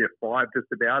year 5 just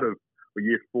about or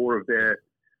year 4 of their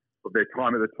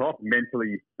time at the top.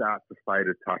 Mentally, you start to fade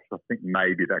a touch. I think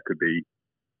maybe that could be,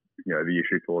 the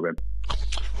issue for them.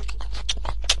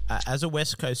 As a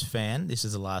West Coast fan, this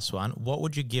is the last one. What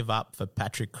would you give up for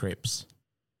Patrick Cripps?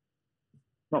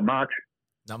 Not much.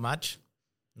 Not much?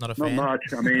 Not a fan? Not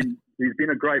much. I mean, he's been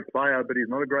a great player, but he's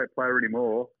not a great player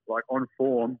anymore. Like, on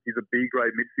form, he's a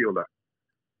B-grade midfielder,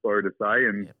 sorry to say.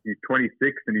 And He's 26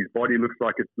 and his body looks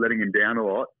like it's letting him down a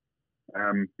lot.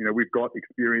 We've got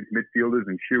experienced midfielders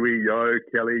in Shuey, Yo,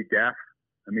 Kelly, Gaff.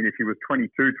 I mean, if he was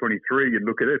 22, 23, you'd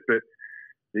look at it, but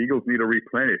the Eagles need to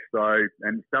replenish. So,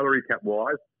 and salary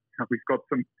cap-wise, we've got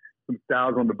some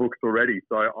stars on the books already.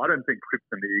 So I don't think Cripps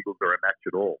and the Eagles are a match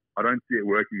at all. I don't see it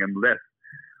working unless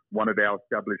one of our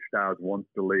established stars wants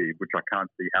to leave, which I can't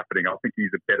see happening. I think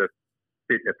he's a better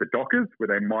fit at the Dockers, where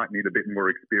they might need a bit more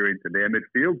experience in their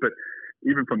midfield. But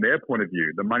even from their point of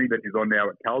view, the money that he's on now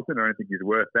at Carlton, I don't think he's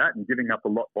worth that. And giving up a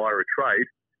lot via a trade,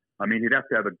 I mean, he'd have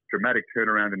to have a dramatic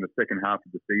turnaround in the second half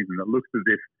of the season. It looks as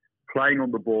if playing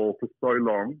on the ball for so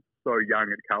long, so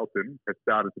young at Carlton, has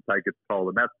started to take its toll.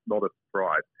 And that's not a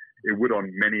surprise. It would on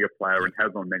many a player and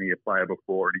has on many a player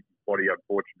before. And his body,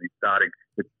 unfortunately,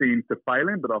 it seems to fail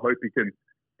him. But I hope he can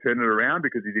turn it around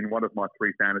because he's in one of my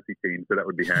 3 fantasy teams. So that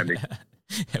would be handy.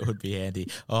 It would be handy.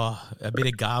 Oh, a bit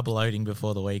of Garb loading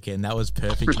before the weekend. That was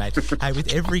perfect, mate. Hey,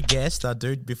 with every guest,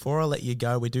 before I let you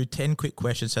go, we do 10 quick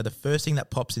questions. So the first thing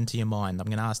that pops into your mind, I'm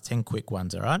going to ask 10 quick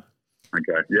ones, all right?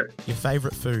 Okay, yeah. Your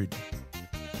favourite food?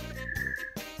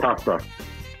 Pasta.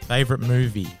 Favourite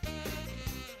movie?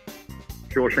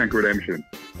 Shawshank Redemption.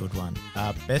 Good one.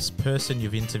 Best person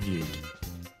you've interviewed?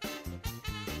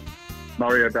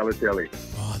 Mario Balotelli.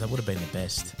 Oh, that would have been the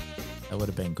best. That would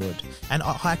have been good. And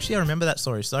I remember that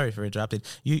story. Sorry for interrupting.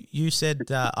 You said,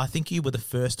 I think you were the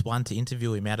first one to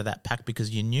interview him out of that pack because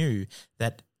you knew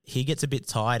that he gets a bit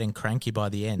tired and cranky by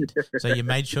the end. So you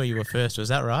made sure you were first. Was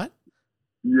that right?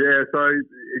 Yeah, so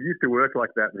it used to work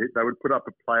like that. They would put up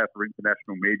a player for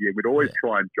international media. We'd always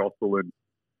try and jostle, and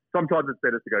sometimes it's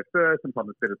better to go first, sometimes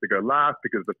it's better to go last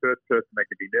because the first person they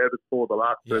can be nervous for, the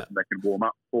last person they can warm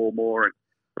up for more.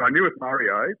 But I knew with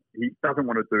Mario, he doesn't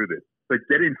want to do this. So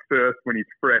get in first when he's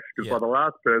fresh because by the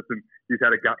last person, he's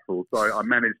had a gutful. So I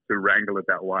managed to wrangle it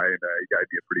that way and he gave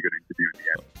me a pretty good interview in the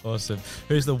end. Awesome.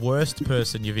 Who's the worst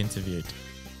person you've interviewed?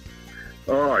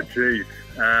 Oh, geez.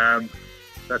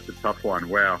 That's a tough one.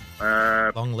 Wow.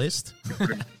 Long list?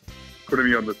 Putting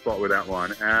me on the spot with that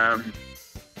one. I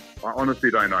honestly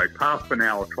don't know. Pass for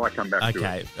now. I'll try to come back to it.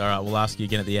 Okay. All right. We'll ask you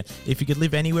again at the end. If you could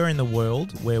live anywhere in the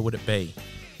world, where would it be?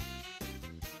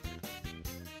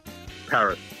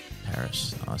 Paris.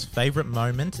 Nice. Favourite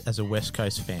moment as a West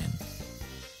Coast fan?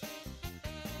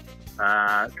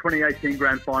 2018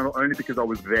 grand final, only because I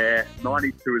was there.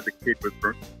 92 as a kid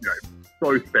was,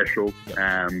 so special.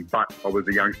 But I was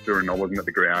a youngster and I wasn't at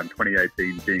the ground.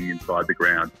 2018 being inside the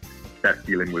ground, that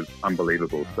feeling was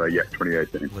unbelievable. So,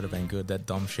 2018. Would have been good, that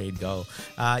Dom Sheed goal.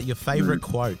 Your favourite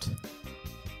quote?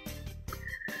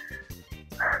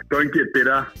 Don't get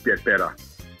bitter, get better.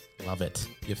 Love it.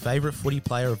 Your favourite footy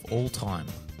player of all time?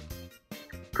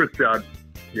 Chris Judd.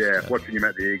 Yeah, watching him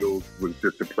at the Eagles was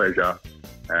just a pleasure.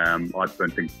 I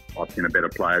don't think I've seen a better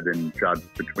player than Judd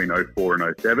between 04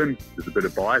 and 07. There's a bit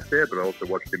of bias there, but I also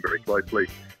watched him very closely.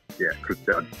 Yeah, Chris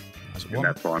Judd in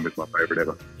that time was my favourite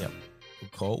ever. Yep.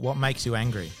 Good call. What makes you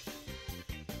angry?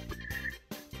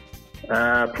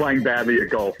 Playing badly at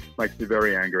golf makes me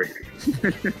very angry.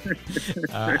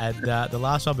 And the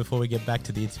last one before we get back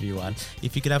to the interview one.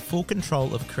 If you could have full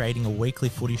control of creating a weekly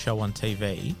footy show on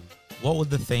TV, what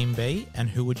would the theme be and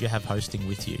who would you have hosting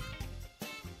with you?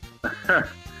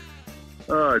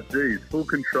 Oh, geez. Full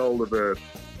control of a...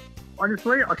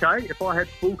 Honestly, okay, if I had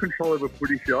full control of a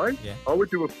footy show, I would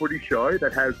do a footy show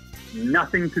that has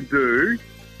nothing to do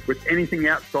with anything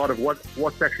outside of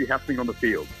what's actually happening on the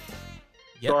field.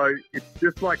 Yep. So it's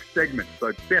just like segments.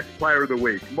 So best player of the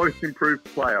week, most improved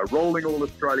player, rolling all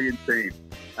Australian team,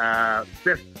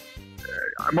 best,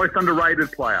 most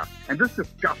underrated player, and just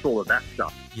discuss all of that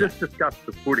stuff. Yep. Just discuss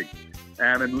the footy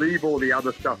and leave all the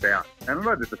other stuff out. And I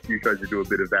know there's a few shows that do a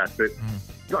bit of that, but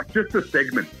like just the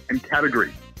segments and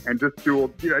categories and just do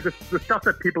all, just the stuff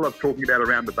that people are talking about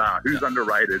around the bar. Who's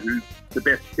underrated? Who's the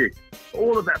best pick?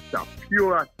 All of that stuff.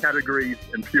 Pure categories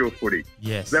and pure footy.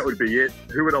 Yes. That would be it.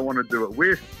 Who would I want to do it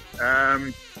with?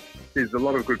 There's a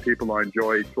lot of good people I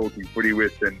enjoy talking footy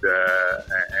with and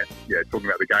talking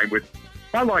about the game with.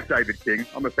 I like David King.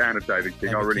 I'm a fan of David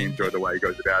King. I really enjoy the way he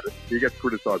goes about it. He gets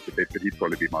criticised a bit, but he'd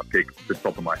probably be my pick, off the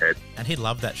top of my head. And he'd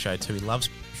love that show too. He loves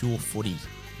pure footy.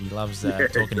 He loves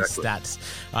talking his stats.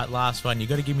 All right, last one. You've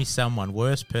got to give me someone.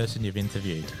 Worst person you've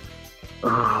interviewed.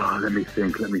 Oh, let me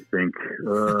think.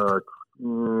 Oh,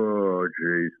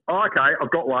 jeez. Oh, okay,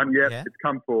 I've got one. Yep, Yeah. It's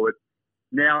come forward.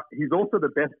 Now, he's also the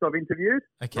best I've interviewed,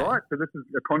 Okay. right? So this is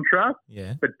a contrast.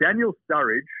 Yeah. But Daniel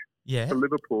Sturridge Yeah. for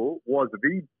Liverpool was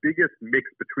the biggest mix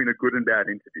between a good and bad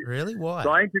interview. Really? Why? So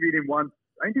I interviewed him once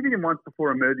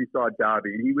before a Merseyside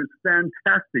derby, and he was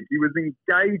fantastic. He was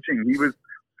engaging. He was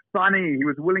funny. He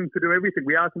was willing to do everything.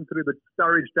 We asked him to do the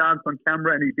Sturridge dance on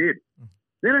camera, and he did.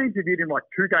 Then I interviewed him like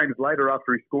 2 games later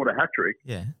after he scored a hat-trick,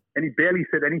 Yeah. and he barely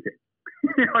said anything.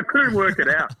 I couldn't work it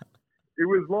out. It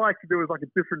was like there was like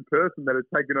a different person that had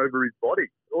taken over his body.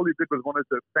 All he did was wanted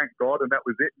to thank God, and that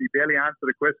was it. He barely answered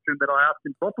a question that I asked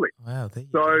him properly. Wow. There you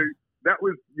So go. that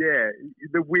was,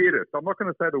 the weirdest. I'm not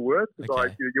going to say the worst because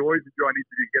Okay. you always enjoy an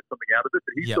interview and get something out of it,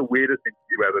 but he's Yep. the weirdest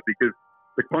interview ever because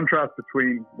the contrast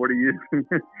between what he is,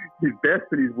 his best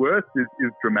and his worst, is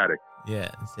dramatic.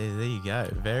 Yeah, so there you go.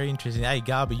 Very interesting. Hey,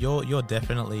 Garb, you're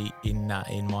definitely in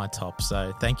my top.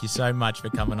 So thank you so much for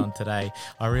coming on today.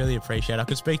 I really appreciate it. I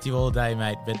could speak to you all day,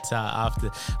 mate, but I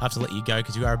have to let you go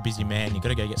because you are a busy man. You've got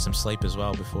to go get some sleep as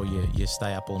well before you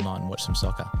stay up all night and watch some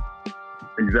soccer.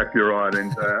 Exactly right. And,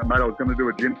 mate, I was going to do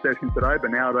a gym session today, but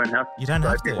now I don't have to. You don't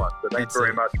Save have me to. one. So thanks That's very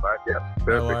it. much, mate. Yeah, perfect.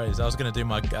 No worries. I was going to do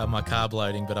my carb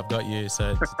loading, but I've got you,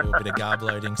 so to do a bit of carb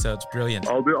loading, so it's brilliant.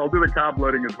 I'll do the carb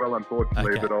loading as well,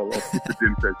 unfortunately, Okay. but I'll skip the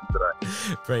gym session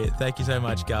today. Brilliant. Thank you so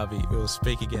much, Garby. We'll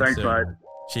speak again Thanks, soon. mate.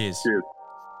 Cheers. Cheers.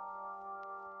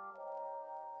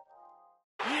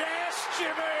 Yes,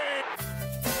 Jimmy!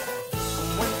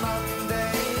 When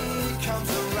Monday comes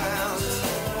around,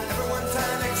 everyone's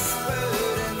an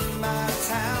expert in my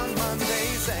town.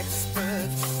 Monday's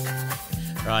experts.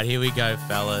 Right, here we go,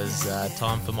 fellas.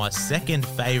 Time for my second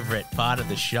favourite part of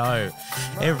the show.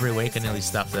 Every week I nearly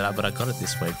stuffed it up, but I got it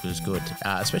this week. It was good.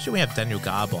 Especially when we have Daniel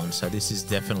Garb on, so this is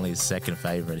definitely his second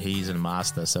favourite. He's a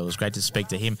master, so it was great to speak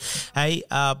to him. Hey,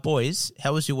 boys,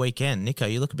 how was your weekend? Nico,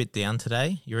 you look a bit down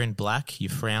today. You're in black,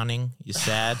 you're frowning, you're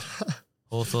sad.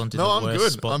 Hawthorn did No, the I'm worst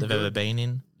good. spot I'm they've good. ever been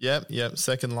in. Yep.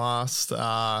 Second last.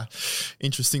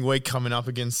 Interesting week coming up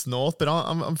against North, but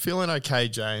I'm feeling okay,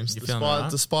 James. You're feeling all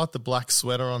right? Despite the black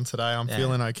sweater on today, I'm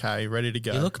feeling okay, ready to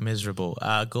go. You look miserable.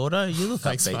 Gordo, you look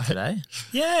Thanks, upbeat mate. today.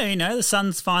 Yeah, the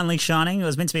sun's finally shining. It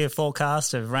was meant to be a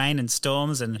forecast of rain and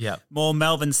storms and Yep. more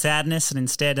Melbourne sadness, and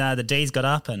instead the D's got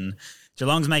up and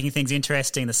Geelong's making things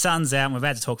interesting. The sun's out and we're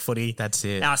about to talk footy. That's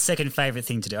it. Our second favourite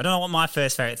thing to do. I don't know what my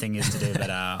first favourite thing is to do, but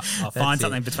I'll find That's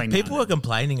something it. between People now were and then.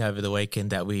 complaining over the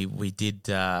weekend that we did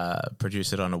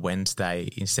produce it on a Wednesday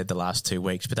instead the last 2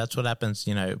 weeks, but that's what happens.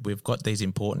 We've got these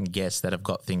important guests that have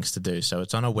got things to do, so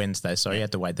it's on a Wednesday, so you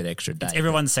have to wait that extra day. It's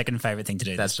everyone's second favourite thing to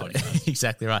do. That's this right. podcast.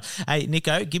 Exactly right. Hey,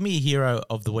 Nico, give me a hero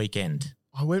of the weekend.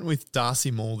 I went with Darcy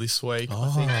Moore this week. I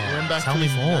Oh, think I went back tell to me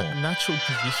his more. natural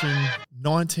position,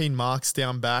 19 marks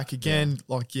down back. Again, it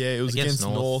was Against against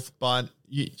North, but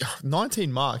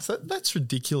 19 marks, that's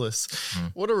ridiculous.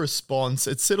 What a response.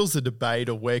 It settles the debate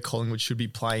of where Collingwood should be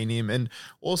playing him. And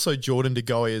also Jordan De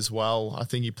Goey as well. I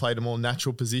think he played a more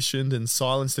natural position and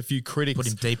silenced a few critics. Put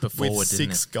him deeper forward, with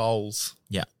didn't 6 it? goals.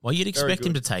 Yeah. Well, you'd expect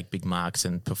him to good. take big marks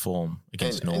and perform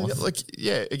against North.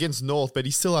 Against North, but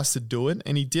he still has to do it,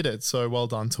 and he did it. So well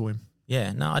done to him.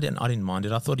 Yeah, no, I didn't mind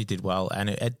it. I thought he did well, and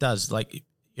it does.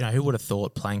 Who would have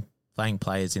thought playing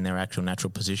players in their actual natural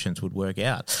positions would work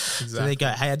out? So there you go.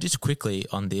 Hey, just quickly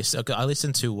on this, I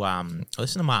listened to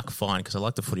Mark Fine because I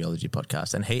like the Footyology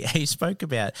podcast, and he spoke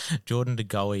about Jordan De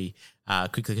Goey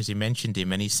quickly because he mentioned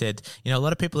him, and he said, a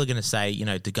lot of people are going to say,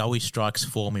 De Goey strikes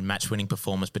form in match-winning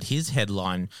performance, but his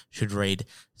headline should read,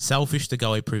 "Selfish De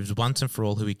Goey proves once and for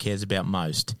all who he cares about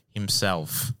most,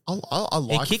 himself." I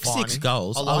like He kicked Finey. 6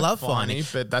 goals. I like love Finey,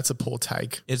 Finey. but that's a poor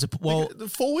take. Well, The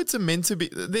forwards are meant to be.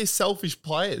 They're selfish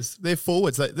players. They're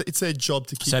forwards. It's their job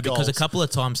to kick so goals. because a couple of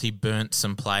times he burnt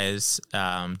some players,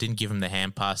 didn't give him the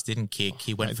hand pass, didn't kick,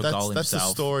 he went Mate, for that's, goal that's the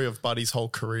himself. story of Buddy's whole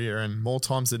career, and more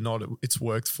times than not, it's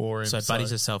worked for him. So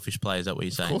Buddy's a selfish player, is that what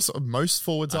you're saying? of course, most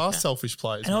forwards are selfish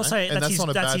players, And also, mate. that's not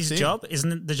a bad his thing. job.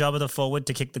 Isn't it the job of the forward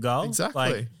to kick the goal?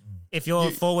 Exactly. If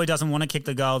your forward doesn't want to kick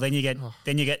the goal, then you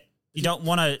don't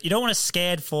want a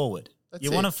scared forward. That's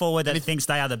You want it. a forward that And if- thinks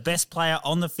they are the best player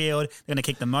on the field. They're going to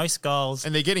kick the most goals.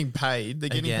 And they're getting paid. They're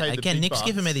getting paid. The big Nick's bucks.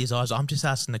 giving me these eyes. I'm just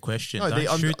asking the question. Don't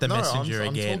I'm- shoot the no, messenger I'm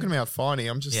again. talking about Finey.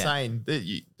 I'm just Yeah. saying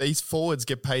that these forwards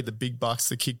get paid the big bucks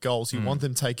to kick goals. You want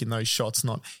them taking those shots,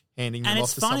 not handing them And off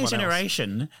it's to funny someone else.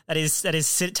 generation that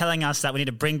is telling us that we need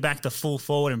to bring back the full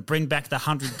forward and bring back the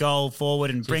 100-goal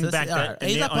forward and bring back All right, the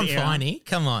ease up on era. Finey.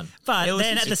 Come on. But It was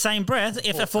then just at the same breath,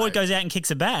 if a forward goes out and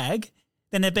kicks a bag,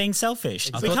 then they're being selfish.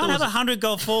 I We thought can't there have a was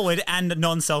 100-goal forward and a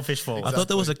non-selfish forward. I thought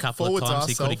there was a couple Forwards of times are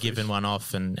he could have selfish. given one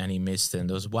off and he missed. And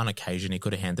there was one occasion he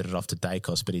could have handed it off to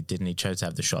Dacos, but he didn't. He chose to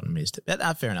have the shot and missed.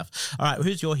 Fair enough. All right,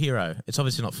 who's your hero? It's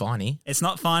obviously not Finey. It's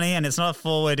not funny and it's not a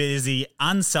forward. It is the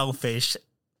unselfish,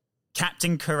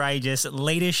 captain courageous,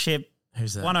 leadership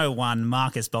Who's that? 101,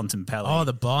 Marcus Bontempelli. Oh,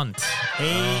 the Bont.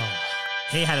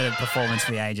 He had a performance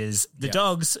for the ages. The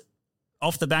Dogs,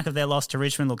 off the back of their loss to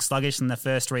Richmond, looked sluggish in the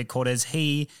first three quarters.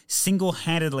 He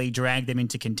single-handedly dragged them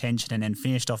into contention and then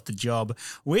finished off the job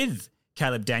with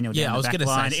Caleb Daniel down Yeah, I the was back going to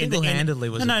line. say single-handedly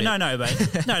was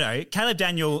No. Caleb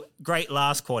Daniel, great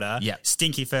last quarter, Yep.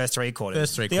 stinky first three quarters.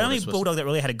 First three the only quarters was- Bulldog that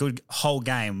really had a good whole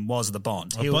game was the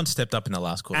Bond. Well, Bont stepped up in the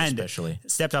last quarter and especially.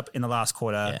 stepped up in the last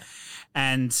quarter. Yeah.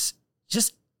 And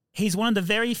just he's one of the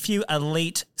very few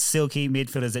elite silky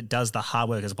midfielders that does the hard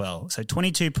work as well. So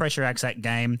 22 pressure acts that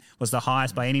game was the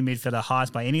highest by any midfielder,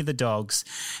 highest by any of the Dogs.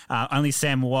 Only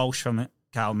Sam Walsh from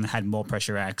Carlton had more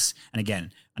pressure acts. And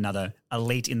again, another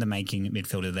elite in the making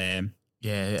midfielder there.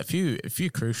 Yeah, a few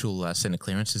crucial centre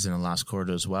clearances in the last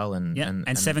quarter as well, and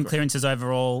And 7 clearances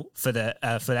overall for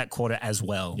that quarter as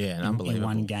well. Yeah, in unbelievable.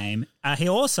 one game. He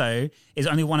also is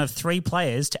only one of 3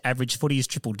 players to average footy's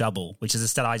triple-double, which is a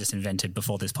stat I just invented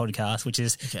before this podcast, which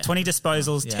is 20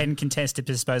 disposals, 10 contested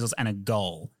disposals, and a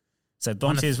goal. So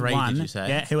Bont is 3, one. did you say?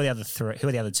 Yeah, who are the other 3? Who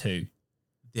are the other 2?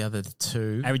 The other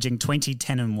 2, Averaging 20,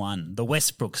 10, and 1. The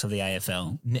Westbrooks of the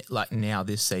AFL like now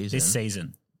this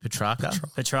season.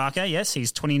 Petrarca, yes,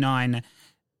 he's 29,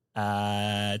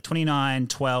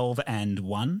 12, and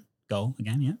 1 goal a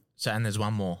game, yeah. So and there's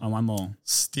one more. And one more.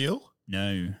 Steele?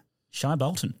 No. Shy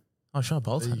Bolton. Oh, Shy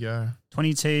Bolton. There you go.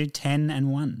 22, 10,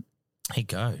 and 1. There you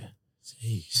go.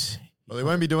 Jeez. Well, they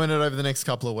won't be doing it over the next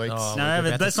couple of weeks. Oh, No, we're but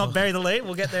about let's to not talk- bury the lead.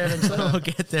 We'll get there eventually. We'll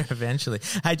get there eventually.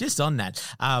 Hey, just on that,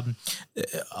 I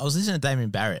was listening to Damien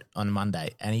Barrett on Monday,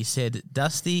 and he said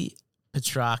Dusty,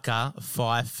 Petrarca,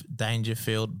 Fife,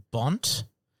 Dangerfield, Bont.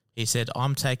 He said,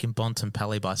 I'm taking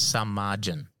Bontempelli by some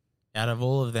margin. Out of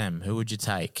all of them, who would you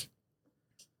take?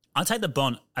 I'll take the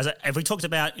Bont. If we talked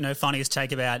about, funniest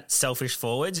take about selfish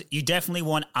forwards, you definitely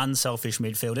want unselfish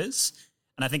midfielders.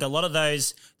 And I think a lot of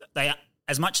those, they are,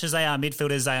 as much as they are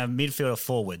midfielders, they are midfielder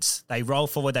forwards. They roll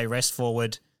forward, they rest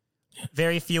forward.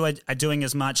 Very few are doing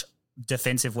as much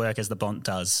defensive work as the Bont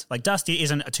does. Like Dusty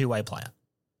isn't a two-way player.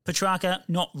 Petrarca,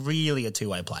 not really a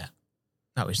two-way player.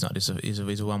 No, he's not. He's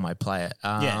a one-way player.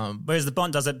 Whereas the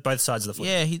Bont does it both sides of the foot.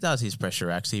 Yeah, he does his pressure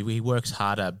acts. He works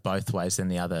harder both ways than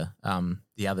the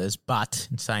others. But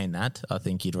in saying that, I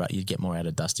think you'd get more out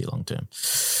of Dusty long term,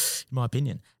 in my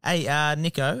opinion. Hey,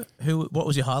 Nico, what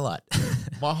was your highlight?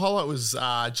 My highlight was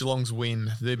Geelong's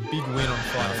win, the big win on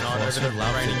Friday night over the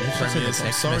reigning You should see the premiers. I'm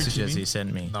text sorry, messages Jimmy. he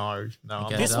sent me. No.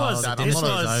 Okay, This was I'm this not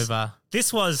was over.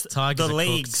 this was Tigers the are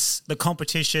league's, the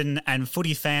competition and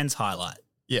footy fans highlight.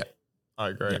 Yeah, I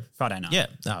agree. Friday night. Yeah,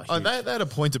 no, Oh, huge. they had a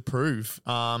point to prove,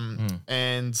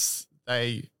 and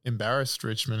they embarrassed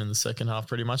Richmond in the second half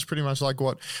pretty much like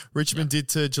what Richmond did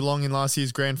to Geelong in last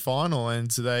year's grand final, and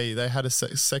they had a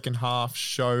second half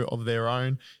show of their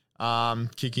own,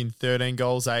 kicking 13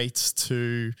 goals, 8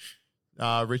 to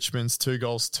Richmond's 2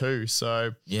 goals, 2.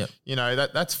 So, Yep.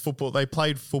 that's football. They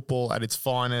played football at its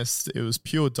finest. It was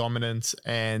pure dominance,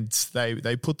 and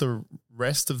they put the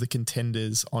rest of the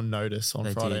contenders on notice on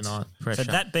They Friday did. night. Pressure.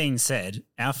 So that being said,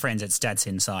 our friends at Stats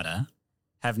Insider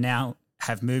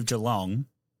have moved Geelong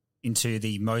into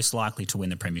the most likely to win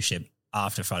the premiership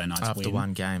after Friday night's After win.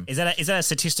 one game. Is that a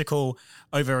statistical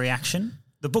overreaction?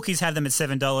 The bookies have them at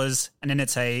 $7, and then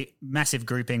it's a massive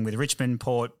grouping with Richmond,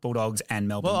 Port, Bulldogs, and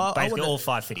Melbourne. Basically, would've- all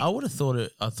 550. I would have thought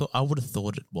it. I would have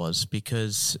thought it was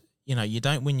because you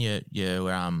don't win your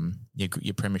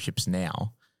premierships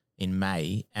now in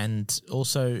May, and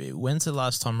also when's the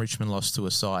last time Richmond lost to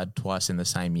a side twice in the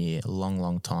same year? A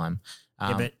long time.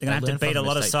 Yeah, but they're going to have to beat a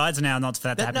lot of sides now not for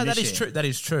that to happen that this is year. true.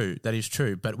 That is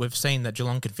true. But we've seen that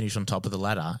Geelong can finish on top of the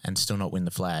ladder and still not win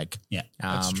the flag. Yeah.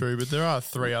 That's true, but there are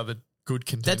 3 other good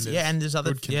contenders. And there's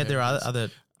other. Good Yeah, there are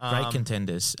contenders. other great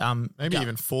contenders. Maybe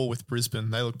even 4 with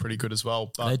Brisbane. They look pretty good as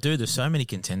well. But They do. There's so many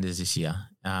contenders this year.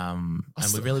 And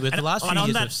we really with the last few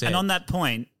years we've said. And on that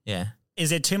point, yeah. is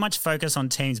there too much focus on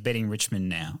teams beating Richmond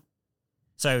now?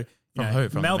 So From who?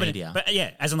 From the Melbourne, media? But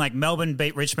yeah, as in like Melbourne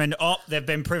beat Richmond. Oh, they've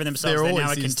been proving themselves. There They're now a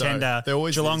always is, though. contender. There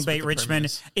always Geelong is with beat the Richmond.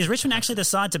 premiers. Is Richmond actually the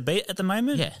side to beat at the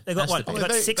moment? Yeah, they got has what? to be. They've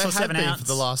got 6 or have 7 been outs for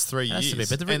the last 3 It has years.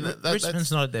 to be, but the, And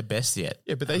Richmond's not at their best yet.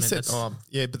 Yeah, but they set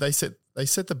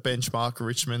the benchmark of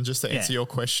Richmond, just to answer your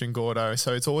question, Gordo.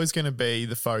 So it's always going to be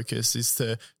the focus is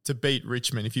to beat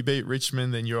Richmond. If you beat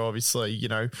Richmond, then you're obviously,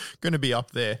 going to be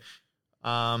up there.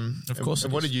 Of course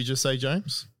And it what is. did you just say,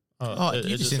 James?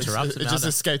 You just interrupted. It just No,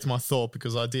 escaped my thought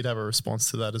because I did have a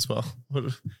response to that as well. What are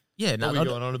we going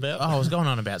on about? Oh, I was going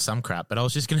on about some crap, but I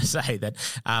was just going to say that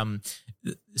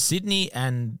Sydney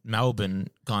and Melbourne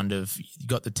kind of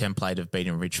got the template of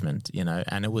beating Richmond,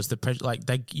 and it was the pressure.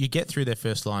 Like you get through their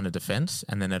first line of defence,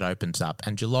 and then it opens up.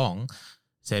 And Geelong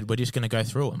said, "We're just going to go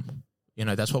through them.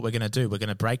 That's what we're going to do. We're going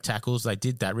to break tackles." They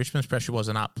did that. Richmond's pressure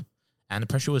wasn't up. And the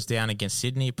pressure was down against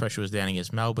Sydney, pressure was down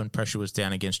against Melbourne, pressure was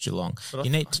down against Geelong. You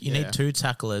need two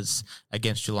tacklers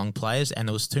against Geelong players, and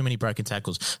there was too many broken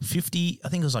tackles. I think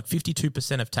it was like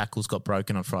 52% of tackles got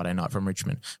broken on Friday night from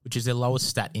Richmond, which is their lowest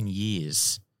stat in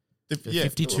years.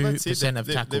 52% of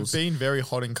tackles. They've been very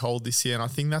hot and cold this year, and I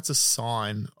think that's a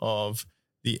sign of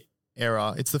the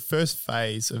era. It's the first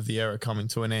phase of the era coming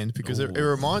to an end because it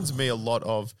reminds me a lot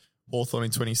of Hawthorn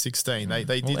in 2016. They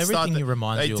did everything start.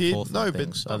 Reminds you of Hawthorn. No,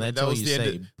 but that was the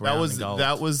end.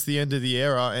 That was the end of the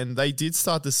era, and they did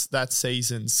start that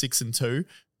season 6-2.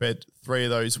 But 3 of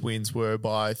those wins were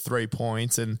by 3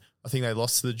 points, and I think they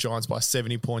lost to the Giants by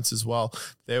 70 points as well.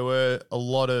 There were a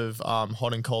lot of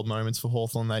hot and cold moments for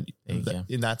Hawthorn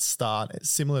in that start,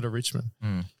 similar to Richmond.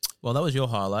 Well, that was your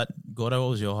highlight. Gordo,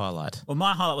 what was your highlight? Well,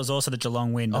 my highlight was also the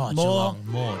Geelong win. But Geelong.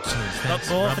 More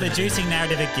for the juicing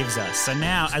narrative it gives us. So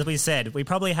now, as we said, we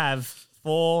probably have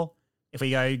 4, if we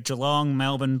go Geelong,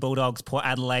 Melbourne, Bulldogs, Port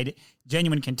Adelaide,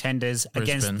 genuine contenders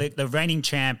Brisbane. against the reigning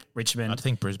champ, Richmond. I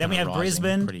think Brisbane. Then we have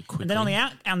Brisbane. Pretty quickly. And then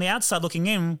on the outside looking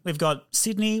in, we've got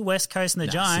Sydney, West Coast, and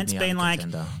the Giants being like,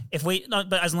 contender.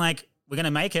 but as in like, we're going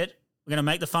to make it. We're going to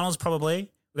make the finals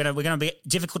probably. We're going to be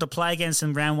difficult to play against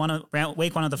in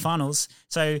week 1 of the finals.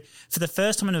 So for the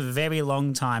first time in a very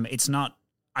long time, it's not.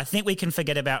 I think we can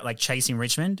forget about like chasing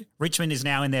Richmond. Richmond is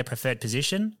now in their preferred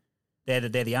position. They're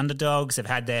the underdogs. They've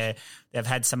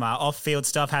had some off-field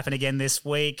stuff happen again this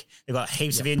week. They've got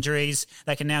heaps of injuries.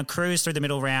 They can now cruise through the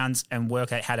middle rounds and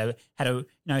work out how to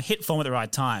hit form at the right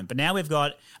time. But now we've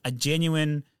got a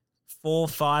genuine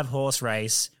 4-5 horse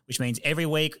race, which means every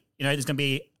week there's going to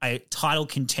be a title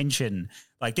contention.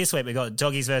 Like this week, we've got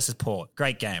Doggies versus Port.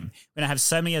 Great game. We're going to have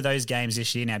so many of those games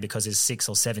this year now because there's 6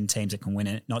 or 7 teams that can win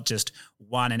it, not just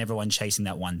one and everyone chasing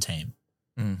that one team.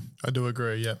 I do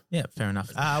agree, yeah. Yeah, fair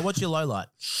enough. What's your low light?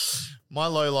 My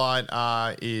low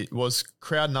light it was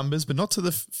crowd numbers, but not to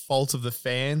the fault of the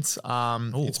fans.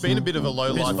 It's been a bit of a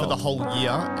low light for the whole year,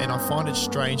 and I find it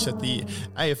strange that the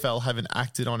AFL haven't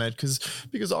acted on it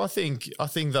because I think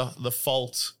the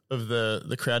fault of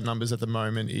the crowd numbers at the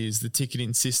moment is the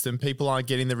ticketing system. People aren't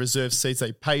getting the reserve seats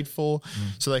they paid for,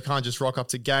 so they can't just rock up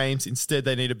to games. Instead,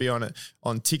 they need to be on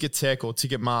Ticket Tech or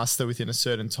Ticketmaster within a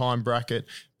certain time bracket.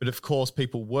 But of course,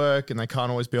 people work and they can't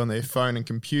always be on their phone and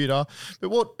computer. But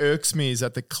what irks me is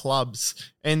that the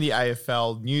clubs and the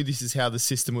AFL knew this is how the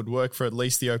system would work for at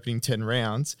least the opening 10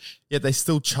 rounds, yet they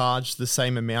still charged the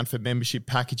same amount for membership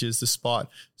packages despite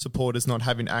supporters not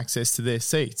having access to their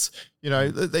seats.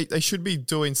 They should be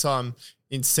doing some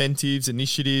incentives,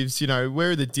 initiatives,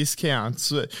 where are the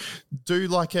discounts? Do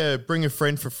like bring a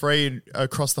friend for free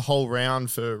across the whole round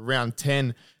for round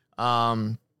 10.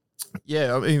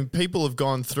 Yeah, I mean, people have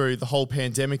gone through the whole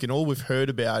pandemic and all we've heard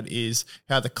about is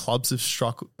how the clubs have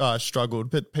struggled,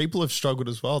 but people have struggled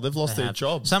as well. They've lost their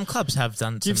jobs. Some clubs have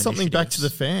done Give something back to the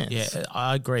fans. Yeah,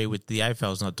 I agree with the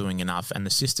AFL's not doing enough, and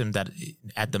the system that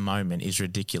at the moment is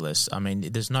ridiculous. I mean,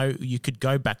 you could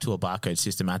go back to a barcode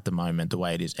system at the moment the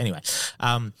way it is. Anyway,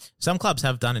 some clubs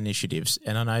have done initiatives,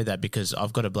 and I know that because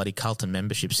I've got a bloody Carlton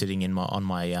membership sitting on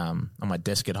my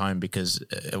desk at home because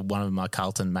one of my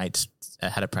Carlton mates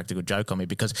had a practical joke on me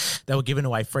because they were giving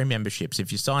away free memberships.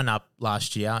 If you sign up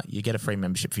last year, you get a free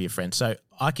membership for your friends. So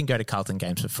I can go to Carlton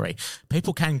games for free.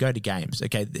 People can go to games.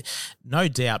 Okay, no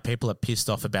doubt people are pissed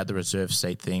off about the reserve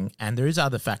seat thing, and there is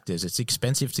other factors. It's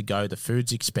expensive to go. The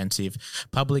food's expensive.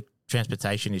 Public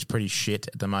transportation is pretty shit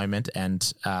at the moment,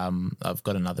 and I've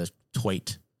got another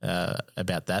tweet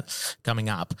about that coming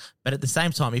up. But at the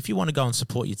same time, if you want to go and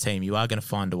support your team, you are going to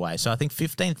find a way. So I think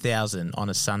 15,000 on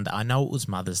a Sunday. I know it was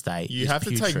Mother's Day. You have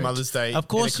to take Mother's Day. Of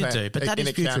course you do, but that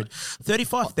is putrid.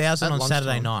 35,000 on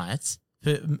Saturday nights.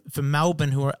 For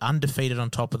Melbourne, who are undefeated on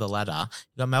top of the ladder,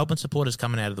 you've got Melbourne supporters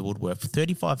coming out of the woodwork for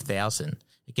 35,000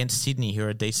 against Sydney, who are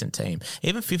a decent team.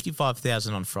 Even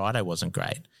 55,000 on Friday wasn't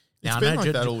great. Now, it's been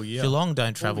like that all year. Geelong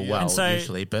don't travel well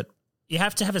usually, but you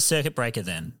have to have a circuit breaker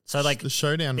then. So like the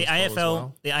showdown, the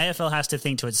AFL has to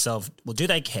think to itself, well, do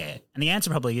they care? And the answer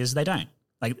probably is they don't.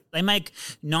 Like they make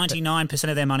 99%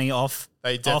 of their money off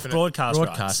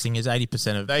broadcasting is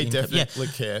 80% of they definitely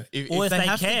care. If they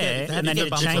care, and they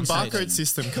need to change if the barcode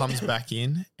system comes back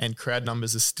in and crowd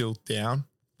numbers are still down,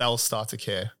 they'll start to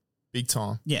care big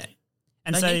time. Yeah.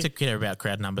 And they so, need to care about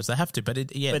crowd numbers. They have to, but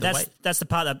that's the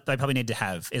part that they probably need to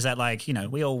have is that, like, you know,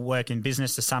 we all work in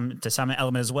business to some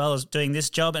element as well as doing this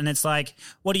job, and it's like,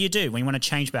 what do you do when you want to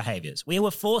change behaviours? We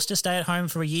were forced to stay at home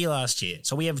for a year last year,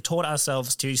 so we have taught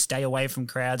ourselves to stay away from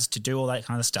crowds, to do all that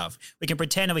kind of stuff. We can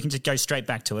pretend that we can just go straight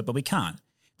back to it, but we can't.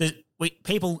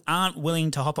 People aren't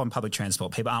willing to hop on public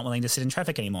transport. People aren't willing to sit in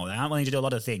traffic anymore. They aren't willing to do a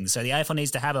lot of things. So the AFL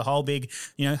needs to have a whole big,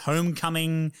 you know,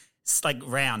 homecoming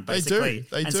round, basically.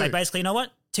 They do. Say, basically, you know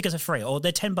what? Tickets are free, or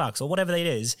they're $10 or whatever it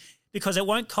is, because it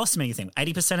won't cost them anything.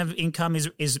 80% of income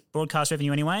is broadcast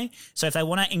revenue anyway. So if they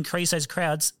want to increase those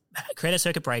crowds, create a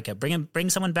circuit breaker, bring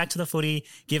someone back to the footy,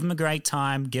 give them a great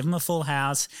time, give them a full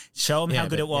house, show them how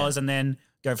good it was, and then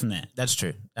go from there. That's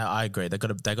true. I agree. They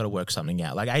got to work something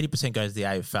out. Like 80% goes to the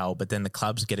AFL, but then the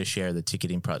clubs get a share of the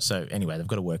ticketing price. So anyway, they've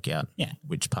got to work out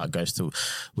which part goes to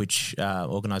which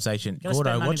organisation.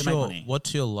 Gordo,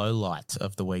 what's your low light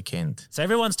of the weekend? So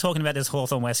everyone's talking about this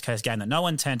Hawthorn West Coast game that no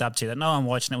one turned up to, that no one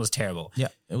watched, and it was terrible. Yeah,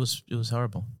 it was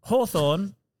horrible.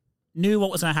 Hawthorn knew what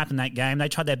was going to happen in that game. They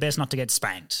tried their best not to get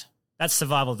spanked. That's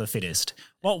survival of the fittest.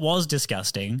 What was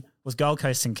disgusting was Gold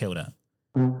Coast St Kilda.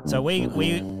 So we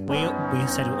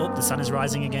said, oh, the sun is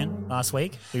rising again last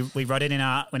week. We wrote it in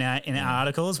our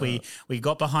articles. We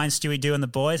got behind Stewie Dew and the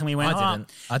boys, and we went, I didn't.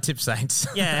 I tipped Saints.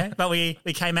 Yeah, but we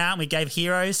came out and we gave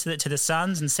heroes to the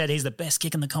Suns and said he's the best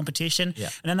kick in the competition.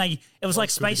 Yeah. And then it was like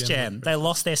Space Jam. They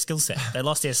lost their skill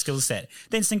set.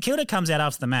 Then St Kilda comes out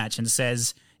after the match and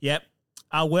says, yep,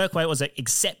 our work rate was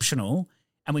exceptional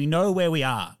and we know where we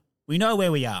are.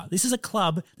 This is a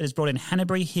club that has brought in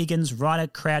Hanbury, Higgins, Ryder,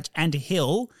 Crouch, and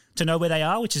Hill to know where they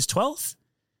are, which is 12th.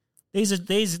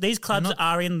 These clubs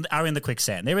are in the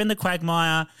quicksand. They're in the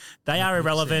quagmire. They are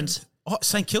irrelevant. Oh,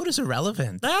 St Kilda's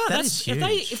irrelevant. That is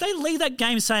huge. If they leave that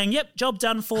game saying, "Yep, job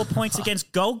done, 4 points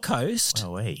against Gold Coast,"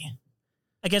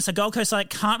 against a Gold Coast that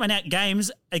can't run out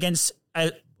games against,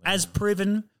 as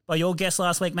proven by your guest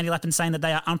last week, Matty Lappin, saying that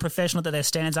they are unprofessional, that their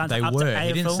standards aren't up to AFL.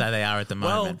 He didn't say they are at the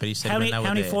moment, but he said how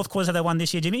many fourth quarters have they won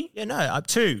this year, Jimmy? Yeah, no.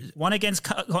 2. One against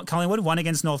Collingwood, one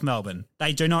against North Melbourne.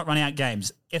 They do not run out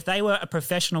games. If they were a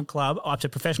professional club up to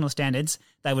professional standards,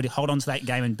 they would hold on to that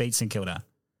game and beat St Kilda.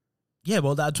 Yeah,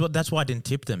 well, that's why I didn't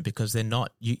tip them, because they're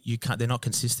not. You can't. They're not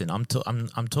consistent. I'm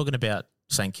talking about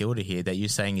St Kilda here that you're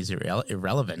saying is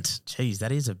irrelevant. Jeez,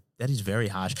 that is very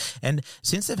harsh. And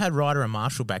since they've had Ryder and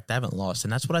Marshall back, they haven't lost.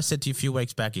 And that's what I said to you a few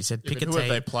weeks back. You said pick a team.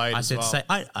 They played I said,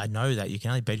 well. I know that you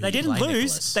can only beat. They didn't lose.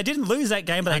 Nicholas. They didn't lose that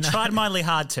game, but they tried mightily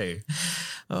hard to.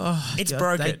 Oh, it's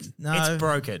broken. It's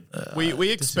broken. We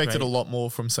expected a lot more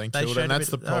from St Kilda, and that's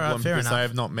the problem, because they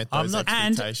have not met those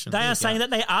expectations. And they are saying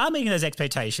that they are meeting those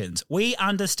expectations. We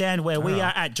understand where we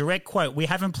are at. Direct quote: we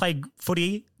haven't played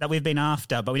footy that we've been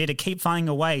after, but we need to keep finding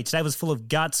a way. Today was full of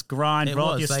guts, grind, roll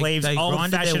up your sleeves,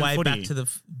 old-fashioned footy.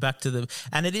 Back to the,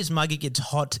 and it is muggy. It's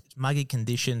hot, muggy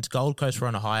conditions. Gold Coast were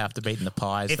on a high after beating the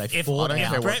Pies. If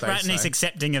Brett Ratton is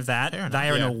accepting of that, they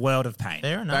are in a world of pain.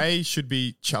 Fair enough. They should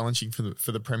be challenging for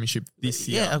the premiership this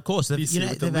year. Yeah, of course. They've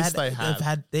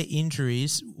had their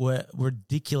injuries were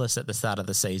ridiculous at the start of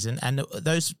the season, and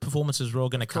those performances were all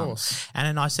going to come.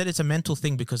 And I said it's a mental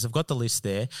thing because they've got the list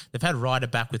there. They've had Ryder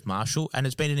back with Marshall, and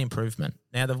it's been an improvement.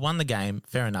 Now they've won the game.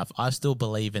 Fair enough. I still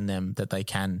believe in them that they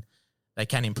can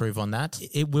improve on that.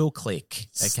 It will click.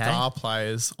 Okay? Star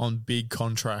players on big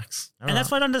contracts. And that's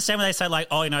what I don't understand when they say, like,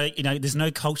 oh, you know, there's no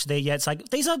culture there yet. It's like,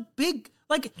 these are big.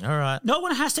 Like, all right. No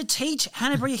one has to teach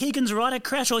Hanbury, Higgins, Ryder,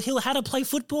 Crouch, or Hill how to play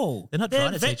football. They're not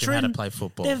trying to teach them how to play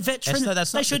football. They're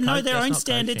veterans. They should know their own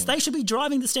standards. They should be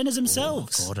driving the standards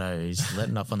themselves. Oh, Gordo, he's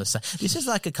letting off on the side. This is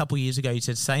like a couple of years ago. You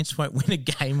said Saints won't win a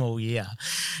game all year.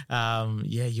 Yeah,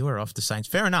 you were off the Saints.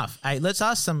 Fair enough. Hey, let's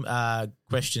ask some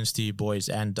questions to you boys,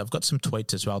 and I've got some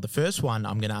tweets as well. The first one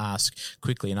I'm going to ask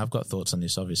quickly, and I've got thoughts on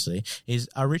this, obviously, is,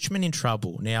 are Richmond in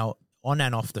trouble now on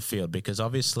and off the field? Because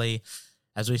obviously,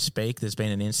 as we speak, there's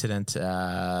been an incident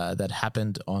that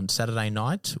happened on Saturday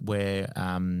night where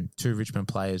 2 Richmond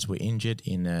players were injured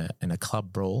in a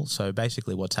club brawl. So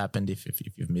basically what's happened, if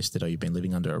you've missed it or you've been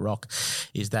living under a rock,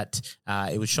 is that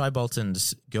it was Shai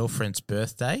Bolton's girlfriend's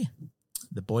birthday.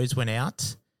 The boys went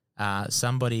out.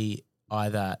 Somebody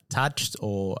either touched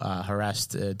or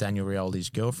harassed Daniel Rioli's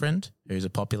girlfriend, who's a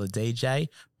popular DJ.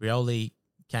 Rioli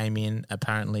came in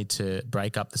apparently to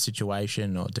break up the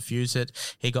situation or diffuse it.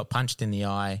 He got punched in the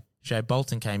eye. Shai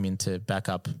Bolton came in to back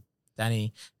up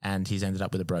Danny, and he's ended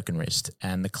up with a broken wrist.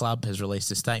 And the club has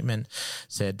released a statement,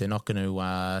 said they're not going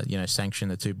to, sanction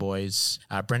the 2 boys.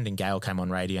 Brendan Gale came on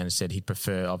radio and said he'd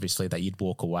prefer, obviously, that you'd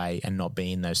walk away and not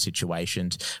be in those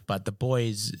situations. But the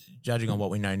boys, judging on what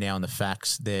we know now and the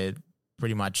facts, they're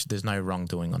pretty much, there's no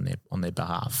wrongdoing on their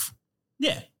behalf.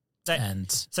 Yeah.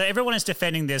 So everyone is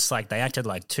defending this like they acted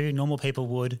like two normal people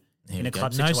would in a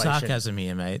club situation. No sarcasm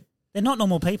here, mate. They're not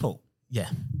normal people. Yeah.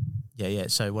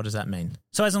 So what does that mean?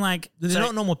 So as in like... They're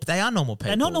not normal. They are normal people.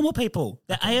 They're not normal people.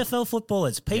 They're AFL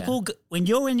footballers. People, when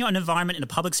you're in an environment, in a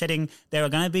public setting, there are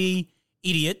going to be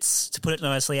idiots, to put it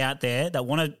nicely, out there that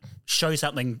want to show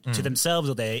something to themselves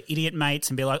or their idiot mates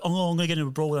and be like, oh, I'm going to get into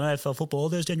a brawl with an AFL footballer.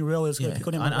 There's Daniel Rell.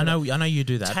 I know you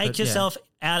do that. Take yourself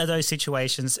out of those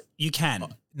situations. You can.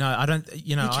 No, I don't.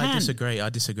 I disagree. I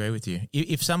disagree with you.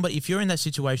 If you're in that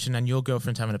situation and your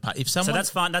girlfriend's having a party, so that's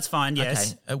fine. That's fine.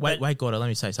 Yes. Okay. Wait, Gordo. Let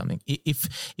me say something.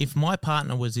 If my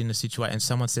partner was in a situation and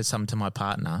someone said something to my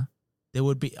partner, there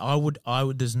would be. I would.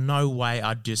 There's no way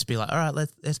I'd just be like, all right,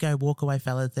 let's go, walk away,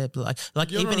 fellas.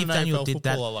 Like even if Daniel did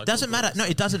that, doesn't matter. No,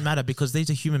 it doesn't matter because these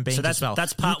are human beings as well.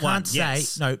 That's part one.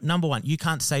 Number one, you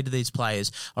can't say to these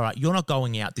players, all right, you're not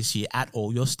going out this year at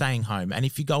all. You're staying home. And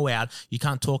if you go out, you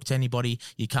can't talk to anybody.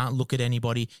 You can't look at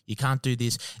anybody. You can't do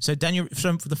this. So Daniel,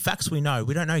 from the facts we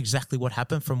don't know exactly what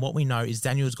happened. From what we know is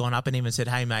Daniel's gone up and even said,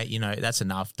 hey mate, that's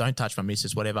enough. Don't touch my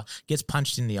missus, whatever. Gets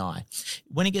punched in the eye.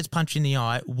 When he gets punched in the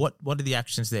eye, what are the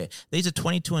actions there? These are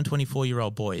 22 and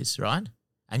 24-year-old boys, right?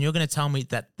 And you're going to tell me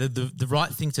that the right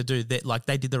thing to do, that like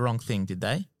they did the wrong thing, did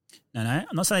they? No. I'm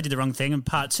not saying they did the wrong thing. And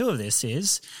part two of this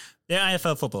is they're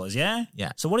AFL footballers, yeah?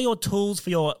 Yeah. So what are your tools for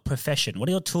your profession? What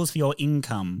are your tools for your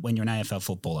income when you're an AFL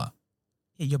footballer?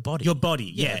 Yeah, your body. Your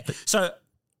body, yeah. So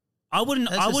I wouldn't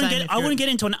get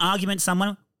into an argument with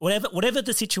someone, whatever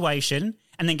the situation,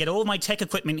 and then get all my tech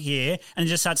equipment here and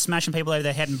just start smashing people over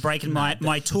their head and breaking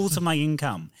my tools of my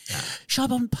income.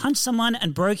 Shibon punched someone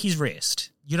and broke his wrist.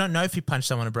 You don't know if he punched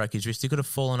someone and broke his wrist. He could have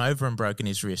fallen over and broken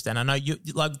his wrist. And I know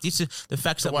this is the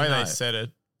facts that we know. The way they said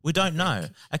it. We don't know.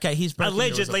 Okay, he's broken.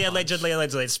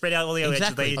 Allegedly. Spread out all the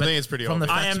exactly. allegedly. I think it's pretty obvious.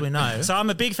 From the facts we know. So I'm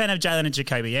a big fan of Jalen and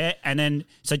Jacoby, yeah? And then,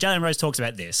 so Jalen Rose talks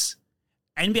about this.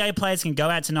 NBA players can go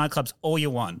out to nightclubs all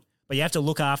you want, but you have to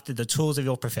look after the tools of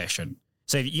your profession.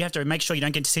 So you have to make sure you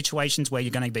don't get into situations where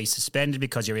you're going to be suspended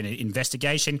because you're in an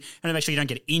investigation, and make sure you don't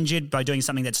get injured by doing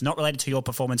something that's not related to your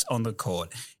performance on the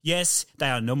court. Yes, they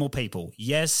are normal people.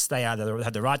 Yes, they have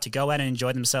the right to go out and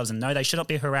enjoy themselves, and no, they should not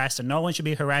be harassed, and no one should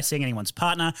be harassing anyone's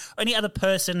partner or any other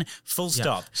person, full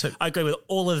stop. So I agree with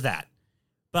all of that.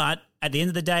 But at the end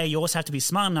of the day, you also have to be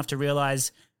smart enough to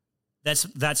realize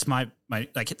that's my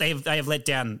like they have let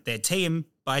down their team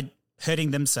by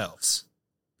hurting themselves.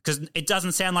 Because it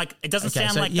doesn't sound like they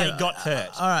got hurt.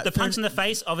 All right, the punch in the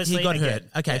face, obviously, he got hurt.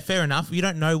 Okay, fair enough. You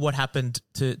don't know what happened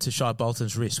to Shai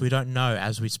Bolton's wrist. We don't know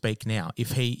as we speak now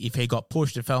if he got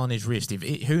pushed and fell on his wrist.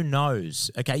 Who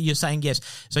knows? Okay, you're saying yes.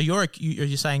 So you're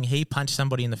saying he punched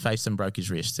somebody in the face and broke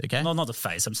his wrist. Okay, not the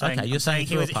face. I'm saying. Okay, you're saying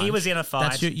he was in a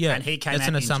fight. And he came out That's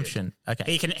an injured. assumption.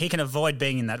 Okay, he can avoid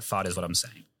being in that fight, is what I'm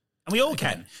saying. And we all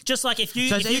can. Just like if you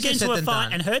get into a fight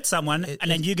and hurt someone,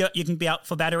 and then you can be up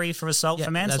for battery, for assault,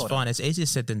 for manslaughter. That's fine. It's easier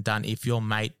said than done if your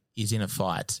mate is in a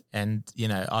fight. And,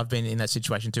 I've been in that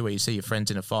situation too where you see your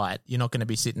friends in a fight. You're not going to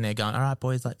be sitting there going, all right,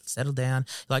 boys, like settle down.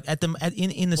 Like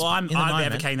I'm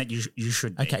advocating that you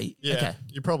should be. Okay. Yeah, okay.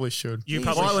 you probably should.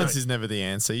 Violence is never the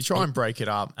answer. You try and break it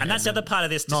up. And that's the other part of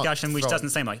this discussion, which doesn't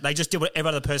seem like they just do what every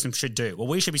other person should do. Well,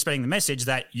 we should be spreading the message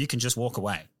that you can just walk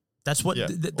away. That's what.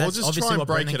 That's obviously what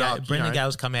Brendan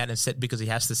Gale's come out and said because he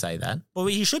has to say that. Well,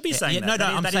 he should be saying that. No,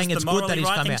 I'm saying it's good that he's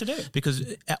come out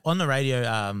because on the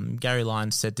radio, Gary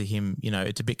Lyons said to him,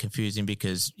 it's a bit confusing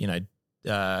because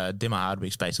Dimmer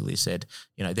Hardwick's basically said,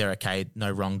 they're okay,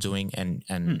 no wrongdoing, and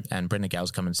Brendan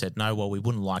Gale's come and said, no, well, we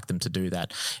wouldn't like them to do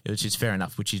that, which is fair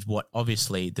enough, which is what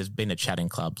obviously there's been a chatting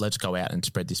club. Let's go out and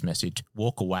spread this message.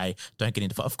 Walk away. Don't get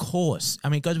into fight. Of course. I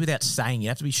mean, it goes without saying. You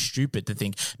have to be stupid to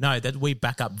think, no, that we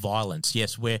back up violence.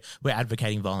 Yes, we're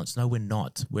advocating violence. No, we're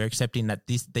not. We're accepting that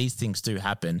these things do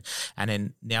happen. And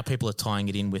then now people are tying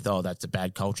it in with, oh, that's a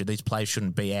bad culture. These players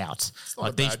shouldn't be out.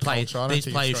 Like these players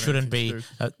shouldn't be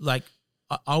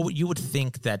you would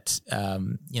think that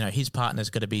his partner's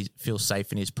got to feel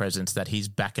safe in his presence, that he's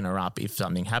backing her up if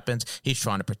something happens. He's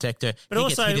trying to protect her. But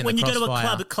also, when you go to a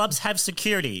club, clubs have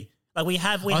security. Like we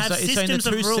have systems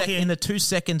of rule here. In the 2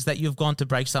 seconds that you've gone to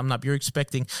break something up, you're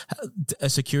expecting a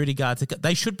security guard to.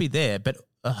 They should be there, but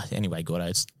anyway, Gordo,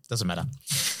 it doesn't matter.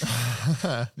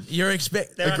 You're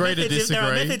agree to disagree. There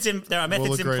are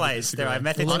methods in place. There are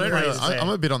methods in place. I'm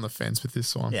a bit on the fence with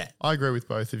this one. Yeah, I agree with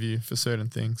both of you for certain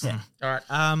things. Yeah. All right.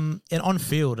 And on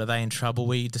field, are they in trouble?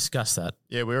 We discussed that.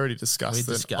 Yeah, we already discussed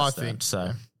it. I think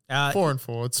so.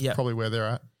 4-4. It's probably where they're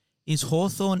at. Is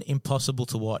Hawthorn impossible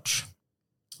to watch?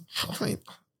 I mean,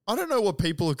 I don't know what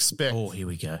people expect. Oh, here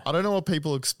we go. I don't know what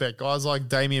people expect. Guys like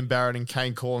Damien Barrett and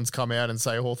Kane Corns come out and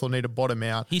say Hawthorn need to bottom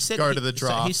out. He said go to the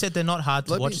draft. He said they're not hard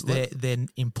to watch. They're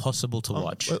impossible to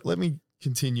watch. Let me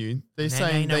continue. They're Now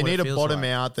saying you know they what need it to feels bottom like.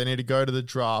 out. They need to go to the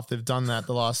draft. They've done that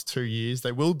the last 2 years.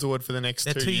 They will do it for the next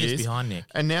They're 2 years. 2 years behind, Nick.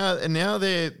 And now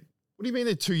they're. What do you mean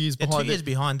they're 2 years They're behind? 2 years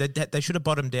behind. They should have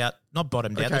bottomed out. Not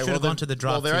bottomed out. They should have gone to the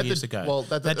draft they're 2 years ago. Well,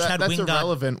 that's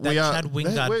irrelevant. That Chad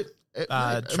Wingard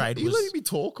Are trade you was. letting me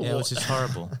talk? Or Yeah, it what? was just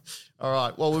horrible. All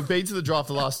right. Well, we've been to the draft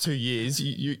the last 2 years.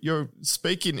 You're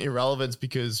speaking irrelevance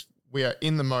because we are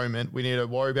in the moment. We need to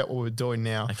worry about what we're doing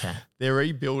now. Okay. They're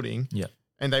rebuilding. Yep.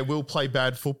 And they will play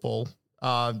bad football.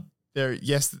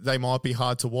 They might be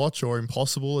hard to watch or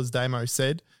impossible, as Damo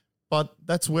said, but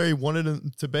that's where he wanted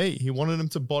them to be. He wanted them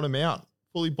to bottom out,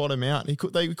 fully bottom out. They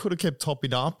could have kept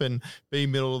topping up and be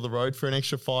middle of the road for an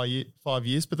extra 5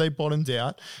 years, but they bottomed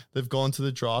out. They've gone to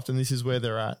the draft, and this is where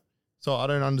they're at. So I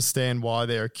don't understand why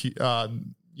they're,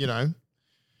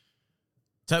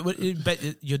 So, but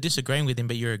you're disagreeing with him,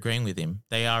 but you're agreeing with him.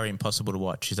 They are impossible to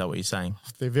watch. Is that what you're saying?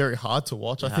 They're very hard to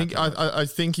watch. I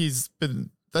think he's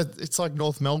been. It's like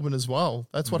North Melbourne as well.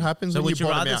 That's what happens So when would you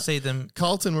you bottom rather out. see them?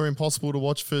 Carlton were impossible to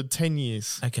watch for 10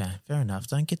 years. Okay, fair enough.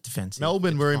 Don't get defensive.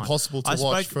 Melbourne It's were fine. impossible to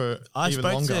watch for I even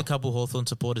spoke longer. to a couple of Hawthorn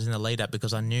supporters in the lead up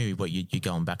because I knew what you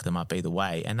go and back them up either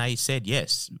way, and they said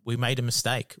yes, we made a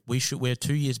mistake. We're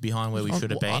 2 years behind where we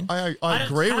should have been. I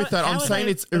agree with that. I'm saying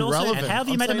it's irrelevant. How have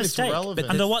you I'm made a saying it's mistake? irrelevant.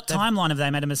 Under what timeline have they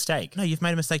made a mistake? No, you've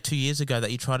made a mistake 2 years ago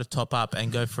that you tried to top up and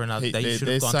go for another. They should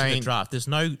they're have gone to the saying- draft.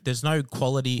 There's no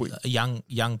quality young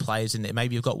players in there.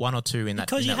 Maybe you've got one or two in that.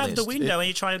 Because in you that have the list. window and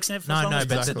you try to extend it for as long as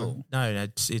possible.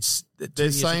 It's. 2 They're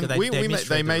years saying ago, they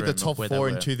misread made the room of top where they four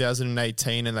in were.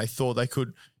 2018, and they thought they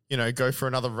could, go for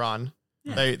another run.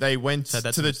 Yeah. They went So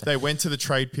that's to a the mistake.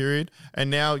 trade period, and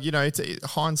now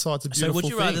hindsight's a beautiful So would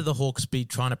you rather thing. the Hawks be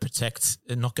trying to protect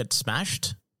and not get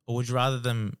smashed, or would you rather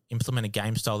them implement a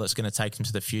game style that's going to take them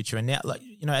to the future? And now,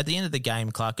 at the end of the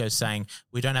game, Clarko's saying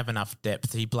we don't have enough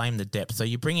depth. He blamed the depth. So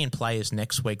you bring in players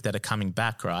next week that are coming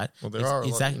back, right? Well, there are a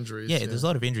lot of injuries. Yeah, there's a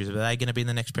lot of injuries. But are they going to be in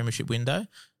the next premiership window,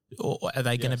 or are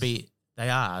they going to be? They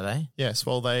are they? Yes,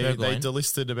 well, they Burgoyne.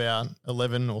 delisted about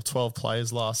 11 or 12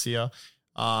 players last year.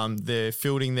 They're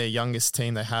fielding their youngest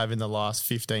team they have in the last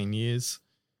 15 years.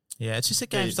 Yeah, it's just a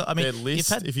game style. I mean, their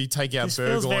list, if you take out This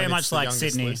Burgoyne, feels very it's much the like youngest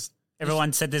Sydney. list.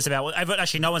 Everyone said this about.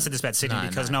 Actually, no one said this about Sydney No,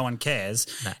 because no. no one cares.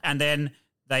 No. And then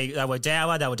they were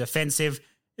dour. They were defensive.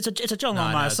 It's a John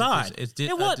on my side. I But you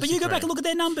go disagree. back and look at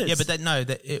their numbers. Yeah,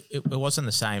 but it wasn't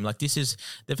the same. Like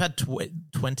they've had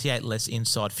 28 less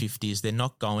inside 50s. They're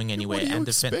not going anywhere. What do you and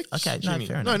expect, okay, Jimmy?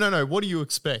 fair enough. No. What do you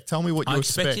expect? Tell me what you I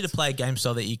expect. expect you to play a game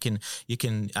style that you can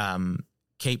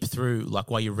keep through, like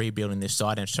while you're rebuilding this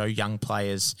side and show young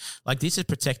players. Like this is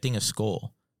protecting a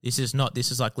score. This is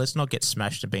like let's not get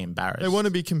smashed and be embarrassed. They want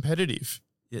to be competitive.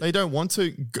 Yeah. They don't want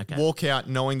to Okay. walk out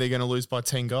knowing they're going to lose by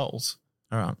 10 goals.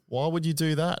 All right, Why would you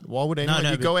do that? Why would anyone?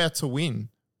 You go out to win.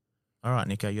 all right,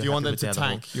 Nico. You're Do you want happy them with to the other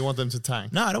tank? Hawks? You want them to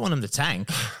tank? No, I don't want them to tank.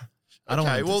 I don't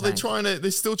want them to well, tank.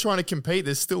 they're still trying to compete.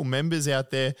 There's still members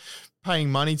out there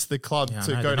paying money to the club Yeah, I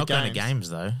to know, go they're to not games. going to games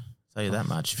though. Tell you that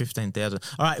much. 15,000.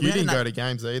 All right, You we didn't haven't- go to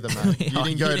games either, mate. You Oh, didn't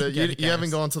you go didn't to. go to You haven't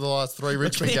games. gone to the last 3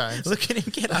 Richmond games. Look at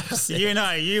him get upset.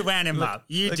 you wound him up.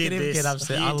 You Look did at him this. get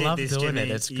upset. You I did love this, doing Jimmy.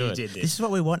 it. It's You good. did This is what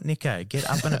we want, Nico. Get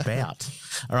up and about.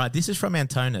 All right, this is from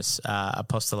Antonis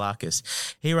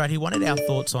Apostolakis. He wrote, he wanted our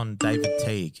thoughts on David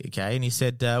Teague, okay? And he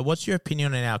said, what's your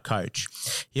opinion on our coach?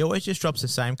 He always just drops the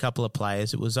same couple of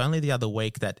players. It was only the other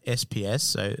week that SPS,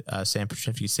 so Sam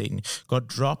Patricia-Seaton, got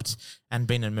dropped and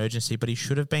been an emergency, but he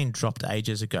should have been dropped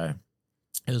ages ago.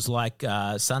 It was like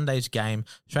Sunday's game,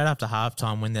 straight after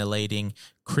halftime when they're leading,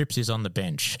 Cripps is on the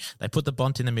bench. They put the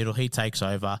Bont in the middle, he takes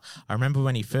over. I remember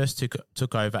when he first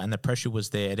took over and the pressure was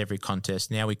there at every contest.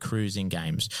 Now we cruise in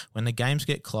games. When the games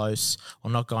get close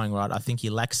or not going right, I think he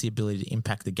lacks the ability to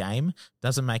impact the game,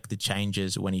 doesn't make the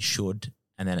changes when he should,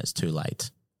 and then it's too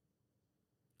late.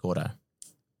 Gordo.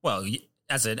 Well,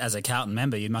 as a Carlton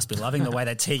member, you must be loving the way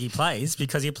that Teague plays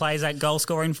because he plays that goal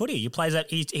scoring footy. He plays that.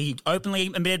 He openly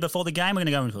admitted before the game we're going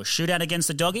to go into a shootout against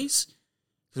the Doggies.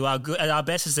 Who are good, our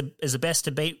best is the best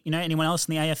to beat anyone else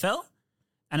in the AFL,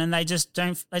 and then they just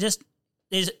don't. They just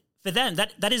is for them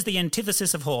that is the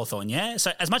antithesis of Hawthorn. Yeah.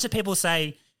 So as much as people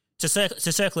say to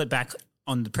circle it back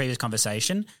on the previous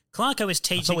conversation, Clarko is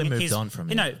teaching. we moved on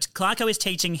from it. Clarko is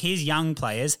teaching his young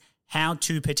players how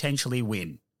to potentially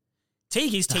win.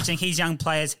 Teague is teaching his young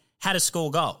players how to score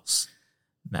goals.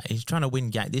 No, he's trying to win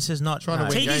games. This is not Trying to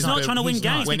win Teague games, is not but trying to win he's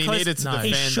not. games When he because needed to No. he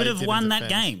defend, should they have didn't won that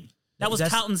defend. game. That was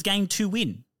That's- Carlton's game to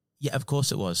win. Yeah, of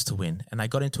course it was to win. And they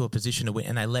got into a position to win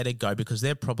and they let it go because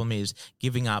their problem is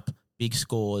giving up big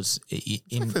scores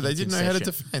in They didn't know how to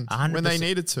defend 100%. when they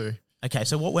needed to. Okay,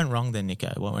 so what went wrong then,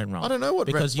 Nico? What went wrong? I don't know what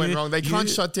went wrong. They can't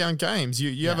shut down games.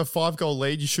 You have a 5-goal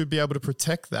lead. You should be able to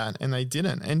protect that, and they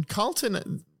didn't. And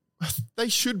Carlton, they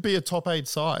should be a top 8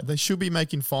 side. They should be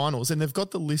making finals, and they've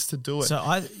got the list to do it.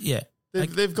 So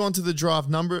They've gone to the draft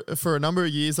for a number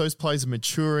of years. Those players are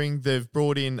maturing. They've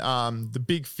brought in the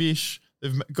big fish.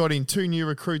 They've got in 2 new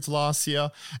recruits last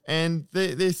year, and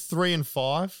they're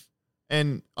 3-5.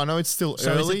 And I know it's still early.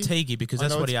 So is it Teague? Because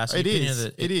that's what he asked. It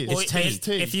is. It's Teague.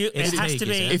 It has to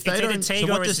be. If they don't,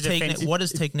 what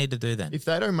does Teague need to do then? If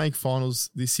they don't make finals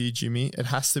this year, Jimmy, it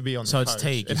has to be on the coach. So it's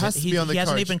Teague. It has to be on the coach. He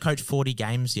hasn't even coached 40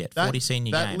 games yet, 40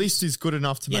 senior games. That list is good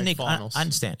enough to make Nick, finals. I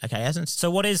understand. Okay, hasn't.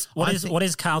 So what is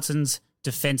Carlton's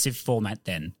defensive format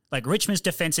then? Like Richmond's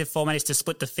defensive format is to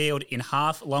split the field in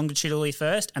half, longitudinally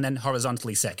first and then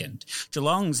horizontally second.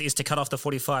 Geelong's is to cut off the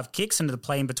 45 kicks and to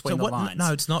play in between the lines.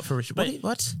 No, it's not for Richmond.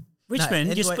 What? Richmond,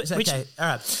 no, anyway, okay, all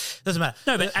right, doesn't matter.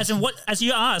 No, but as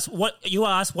you asked,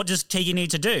 what does Teague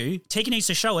need to do? Teague needs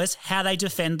to show us how they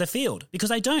defend the field because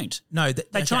they don't. No,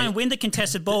 they try and win the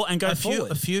contested ball and go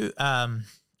forward. A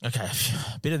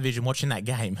bit of vision watching that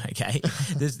game. Okay,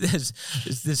 there's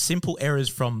simple errors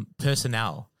from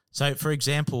personnel. So, for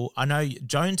example, I know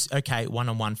Jones, okay,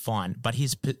 1-on-1, fine, but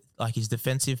his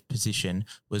defensive position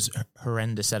was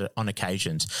horrendous on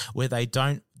occasions where they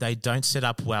don't set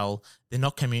up well, they're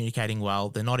not communicating well,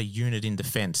 they're not a unit in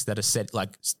defense that are set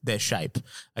like their shape.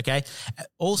 Okay,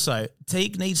 also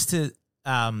Teague needs to.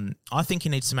 I think he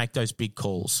needs to make those big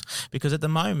calls because at the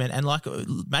moment, and like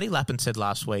Matty Lappin said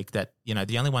last week, that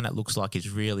the only one that looks like is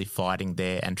really fighting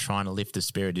there and trying to lift the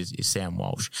spirit is Sam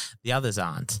Walsh. The others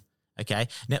aren't. Okay.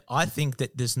 Now, I think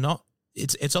that there's not –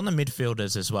 it's on the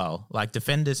midfielders as well, like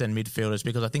defenders and midfielders,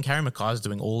 because I think Harry Mackay's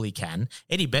doing all he can.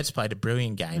 Eddie Betts played a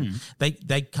brilliant game.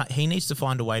 He needs to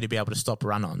find a way to be able to stop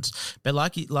run-ons. But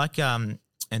like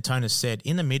Antonis said,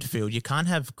 in the midfield, you can't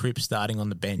have Cripps starting on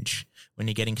the bench when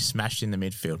you're getting smashed in the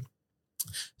midfield.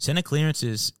 Centre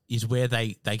clearances is where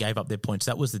they gave up their points.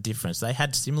 That was the difference. They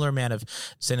had similar amount of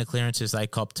centre clearances they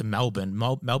copped to Melbourne.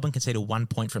 Melbourne conceded 1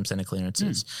 point from centre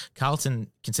clearances. Carlton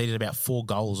conceded about 4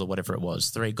 goals or whatever it was,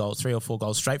 3 or 4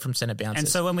 goals straight from centre bounces. And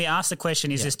so when we ask the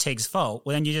question, is this Teague's fault?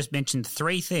 Well, then you just mentioned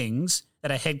 3 things that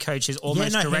a head coach is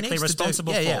almost directly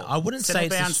responsible for. Yeah, I wouldn't say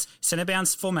centre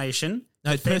bounce formation.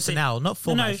 No, personnel, not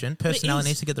formation. Personnel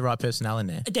needs to get the right personnel in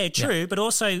there. Yeah, true. But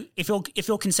also, if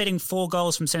you're conceding 4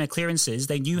 goals from centre clearances,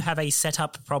 then you have a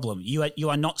setup problem. You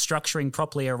are not structuring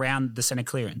properly around the centre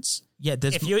clearance. Yeah,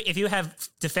 if you have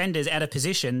defenders out of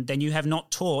position, then you have not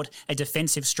taught a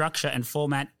defensive structure and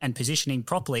format and positioning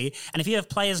properly. And if you have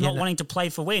players not wanting to play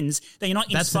for wins, then you're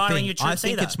not inspiring your troops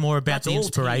either. I think it's more about the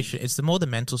inspiration. It's more the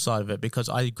mental side of it, because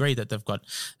I agree that they've got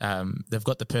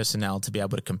the personnel to be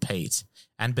able to compete.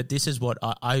 But this is what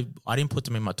I didn't put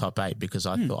them in my top 8 because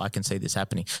I thought I can see this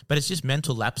happening. But it's just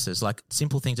mental lapses, like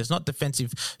simple things. It's not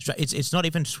defensive. It's not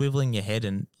even swiveling your head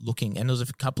and looking. And there was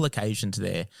a couple occasions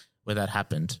there where that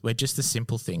happened, where just the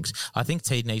simple things. I think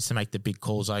Teague needs to make the big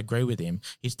calls. I agree with him.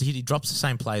 He drops the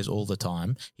same players all the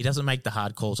time. He doesn't make the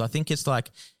hard calls. I think it's like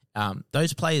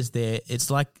those players there, it's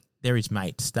like they're his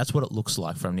mates. That's what it looks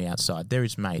like from the outside. They're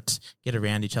his mates. Get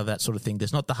around each other, that sort of thing.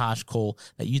 There's not the harsh call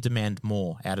that you demand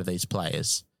more out of these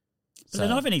players. But they're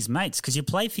not even his mates because you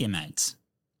play for your mates.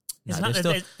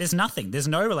 There's nothing. There's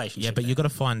no relationship. Yeah, but you've got to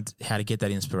find how to get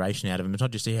that inspiration out of them. It's not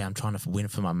just, I'm trying to win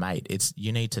for my mate. It's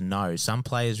you need to know. Some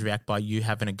players react by you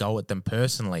having a go at them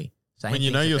personally. When you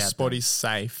know your spot is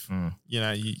safe, you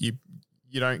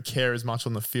don't care as much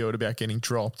on the field about getting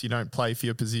dropped. You don't play for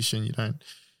your position. You don't,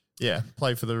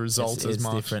 play for the results as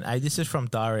much. It's different. Hey, this is from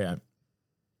Dario.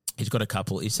 He's got a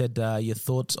couple. He said, your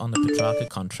thoughts on the Petrarca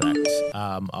contract.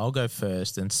 I'll go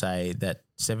first and say that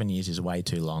 7 years is way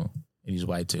too long. It is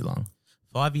way too long.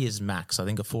 5 years max. I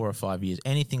think 4 or 5 years.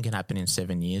 Anything can happen in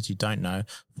 7 years. You don't know.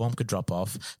 Form could drop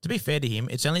off. To be fair to him,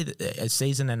 it's only a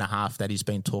season and a half that he's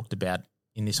been talked about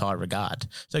in this high regard.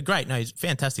 So great. No, he's a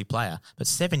fantastic player. But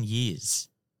 7 years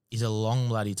is a long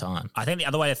bloody time. I think the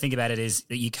other way to think about it is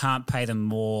that you can't pay them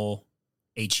more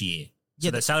each year.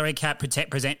 So the salary cap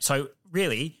present. So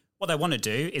really, what they want to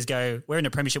do is go, we're in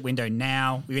a premiership window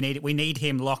now. We need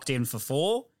him locked in for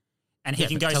 4. And he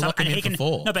can go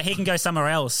he can go somewhere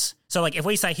else. So like if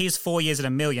we say here's 4 years at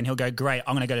 $1 million, he'll go, great,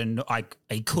 I'm going to go to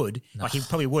he could. No. Like he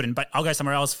probably wouldn't, but I'll go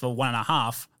somewhere else for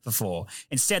 1.5 for 4.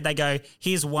 Instead they go,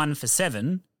 here's 1 for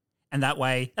 7. And that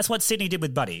way, that's what Sydney did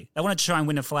with Buddy. They wanted to try and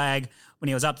win a flag when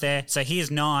he was up there. So here's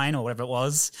 9 or whatever it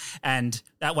was. And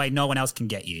that way no one else can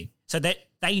get you. So that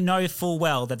they know full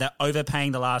well that they're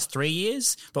overpaying the last 3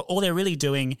 years, but all they're really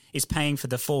doing is paying for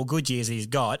the 4 good years he's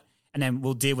got, and then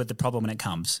we'll deal with the problem when it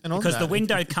comes. And on because that, the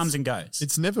window comes and goes.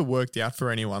 It's never worked out for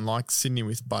anyone like Sydney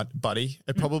with Buddy.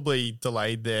 It probably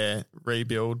delayed their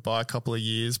rebuild by a couple of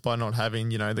years by not having,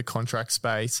 the contract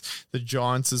space. The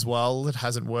Giants as well, it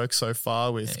hasn't worked so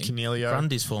far with Cornelio.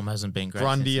 Grundy's form hasn't been great.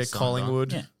 Grundy since at he signed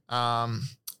Collingwood.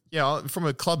 on. From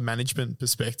a club management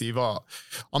perspective,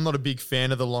 I'm not a big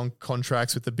fan of the long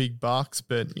contracts with the big bucks,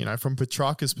 but, from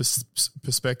Petrarca's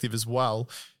perspective as well,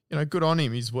 good on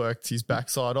him. He's worked his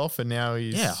backside off and now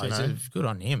he's, good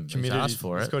on him. committed. He's asked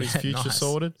for it. He's got his future Nice.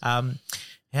 sorted.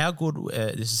 How good,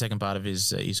 this is the second part of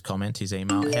his comment, his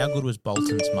email. How good was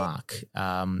Bolton's mark?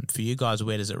 For you guys,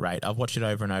 where does it rate? I've watched it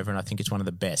over and over and I think it's one of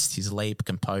the best. His leap,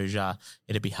 composure,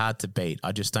 it'd be hard to beat.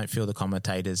 I just don't feel the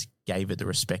commentators gave it the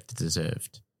respect it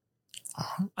deserved.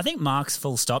 I think marks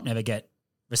full stop never get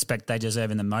respect they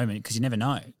deserve in the moment because you never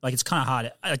know. Like it's kind of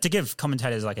hard to give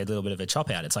commentators like a little bit of a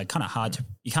chop out. It's like kind of hard to,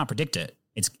 you can't predict it.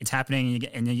 It's happening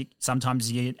and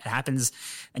sometimes it happens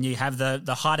and you have the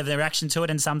height of the reaction to it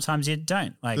and sometimes you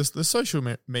don't. Like The social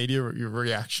media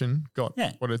reaction got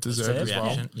what it deserved as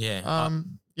well.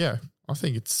 Yeah. I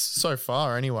think it's so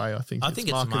far anyway. I think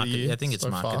it's mark of the year. I think it's so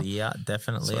mark far. of the year,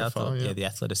 definitely. So I thought, far, yeah. the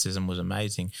athleticism was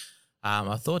amazing.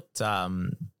 I thought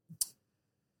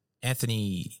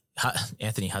Anthony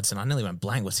Hudson, I nearly went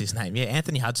blank. What's his name? Yeah,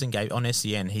 Anthony Hudson gave on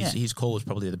SEN. His call was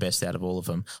probably the best out of all of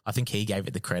them. I think he gave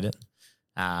it the credit.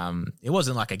 It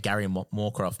wasn't like a Gary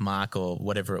Moorcroft mark or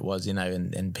whatever it was,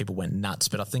 and people went nuts.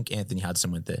 But I think Anthony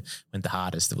Hudson went the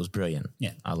hardest. It was brilliant.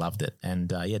 Yeah, I loved it, and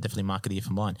definitely mark of the year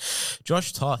for mine.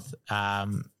 Josh Toth,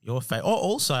 your favorite. Oh,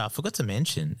 also I forgot to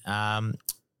mention,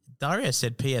 Dario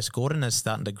said, "P.S. Gordon is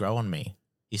starting to grow on me.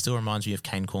 He still reminds me of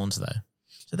Kane Corns though."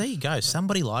 So there you go.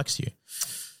 Somebody likes you.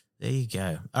 There you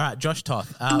go. All right, Josh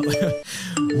Toth.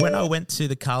 When I went to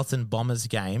the Carlton Bombers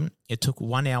game, it took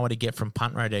 1 hour to get from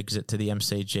Punt Road exit to the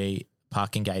MCG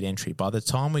parking gate entry. By the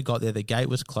time we got there, the gate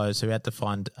was closed, so we had to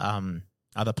find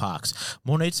other parks.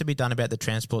 More needs to be done about the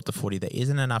transport to footy. There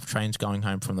isn't enough trains going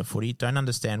home from the footy. Don't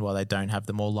understand why they don't have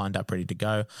them all lined up ready to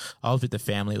go. I was with the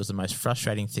family. It was the most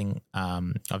frustrating thing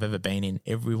I've ever been in.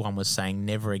 Everyone was saying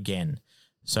never again.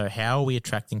 So how are we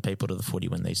attracting people to the footy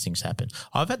when these things happen?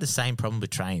 I've had the same problem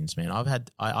with trains, man.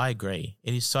 I agree.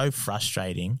 It is so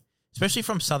frustrating, especially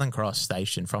from Southern Cross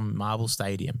Station, from Marvel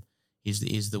Stadium,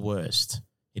 is the worst.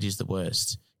 It is the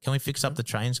worst. Can we fix up the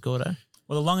trains, Gordo?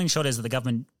 Well, the long and short is that the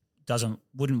government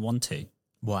wouldn't want to.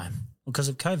 Why? Because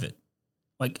of COVID.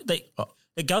 Like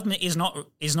the government is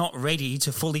not ready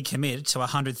to fully commit to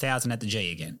 100,000 at the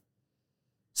G again.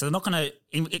 So they're not going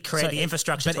to create the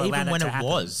infrastructure to allow that to happen.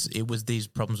 But even when it was these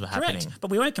problems were happening. Correct.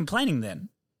 But we weren't complaining then.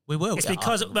 We were. It's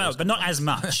because, but not as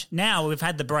much. Now we've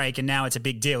had the break and now it's a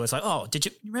big deal. It's like, did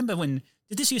you remember when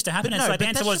did this used to happen? But it's like the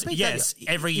answer was yes,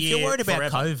 every year. If you're worried about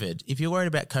forever.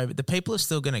 COVID, the people are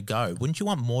still going to go. Wouldn't you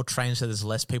want more trains so there's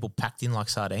less people packed in like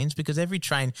sardines? Because every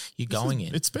train you're going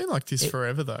in. It's been like this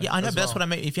forever though. Yeah, I know, but that's what I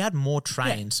mean. If you had more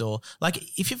trains or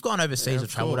like if you've gone overseas or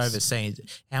travelled overseas,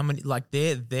 how many like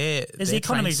there's the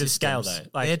economies of scale though.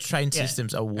 Like, their train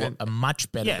systems are much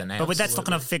better than ours. But that's not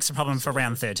going to fix the problem for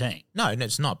round 13. No,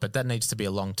 it's not. But that needs to be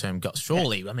a long-term goal.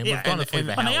 Surely, I mean, we've gone through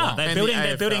for how long?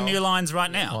 They're building new lines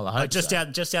right now. Well, I hope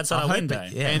just outside our window.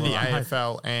 And the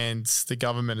AFL and the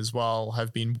government as well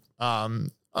have been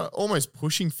almost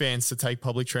pushing fans to take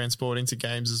public transport into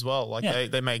games as well.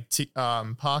 Like they make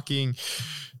parking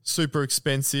super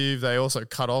expensive. They also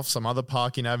cut off some other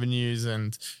parking avenues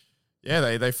and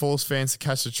they force fans to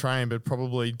catch the train but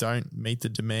probably don't meet the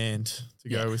demand to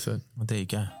go with it. Well, there you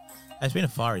go. It's been a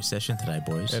fiery session today,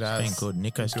 boys. It's been good.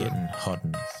 Nico's getting hot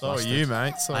and so are you,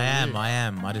 mate. I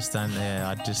am. I just don't.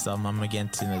 I'm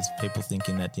against people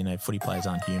thinking that footy players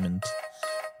aren't humans.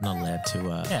 Not allowed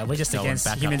to. We're just against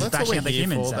humans bashing other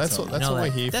humans. That's what we're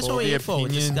here for. That's what we're here for. We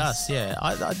discuss.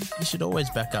 Yeah, you should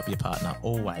always back up your partner,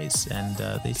 always. And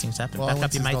these things happen. Back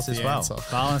up your mates as well.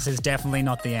 Violence is definitely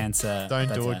not the answer.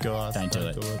 Don't do it, guys. Don't do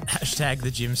it. Hashtag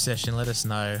the gym session. Let us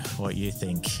know what you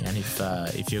think. And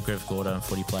if you agree with Gordo and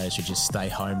footy players should just stay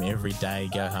home every day,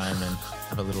 go home and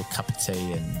have a little cup of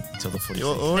tea until the footy.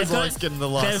 Always likes getting the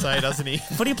last say, doesn't he?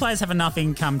 Footy players have enough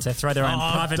income to throw their own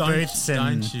private booths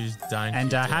and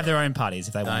have their own parties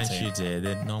if they want to. Don't you dare.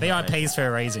 They're normal VIPs for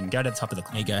a reason. Go to the top of the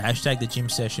club. There you go. Hashtag the gym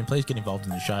session. Please get involved in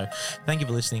the show. Thank you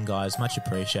for listening, guys. Much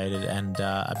appreciated. And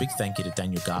a big thank you to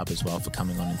Daniel Garb as well for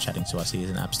coming on and chatting to us. He is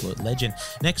an absolute legend.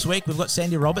 Next week, we've got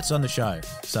Sandy Roberts on the show.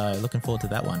 So looking forward to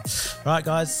that one. All right,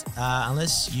 guys.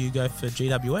 Unless you go for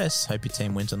GWS, hope your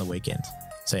team wins on the weekend.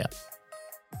 See ya.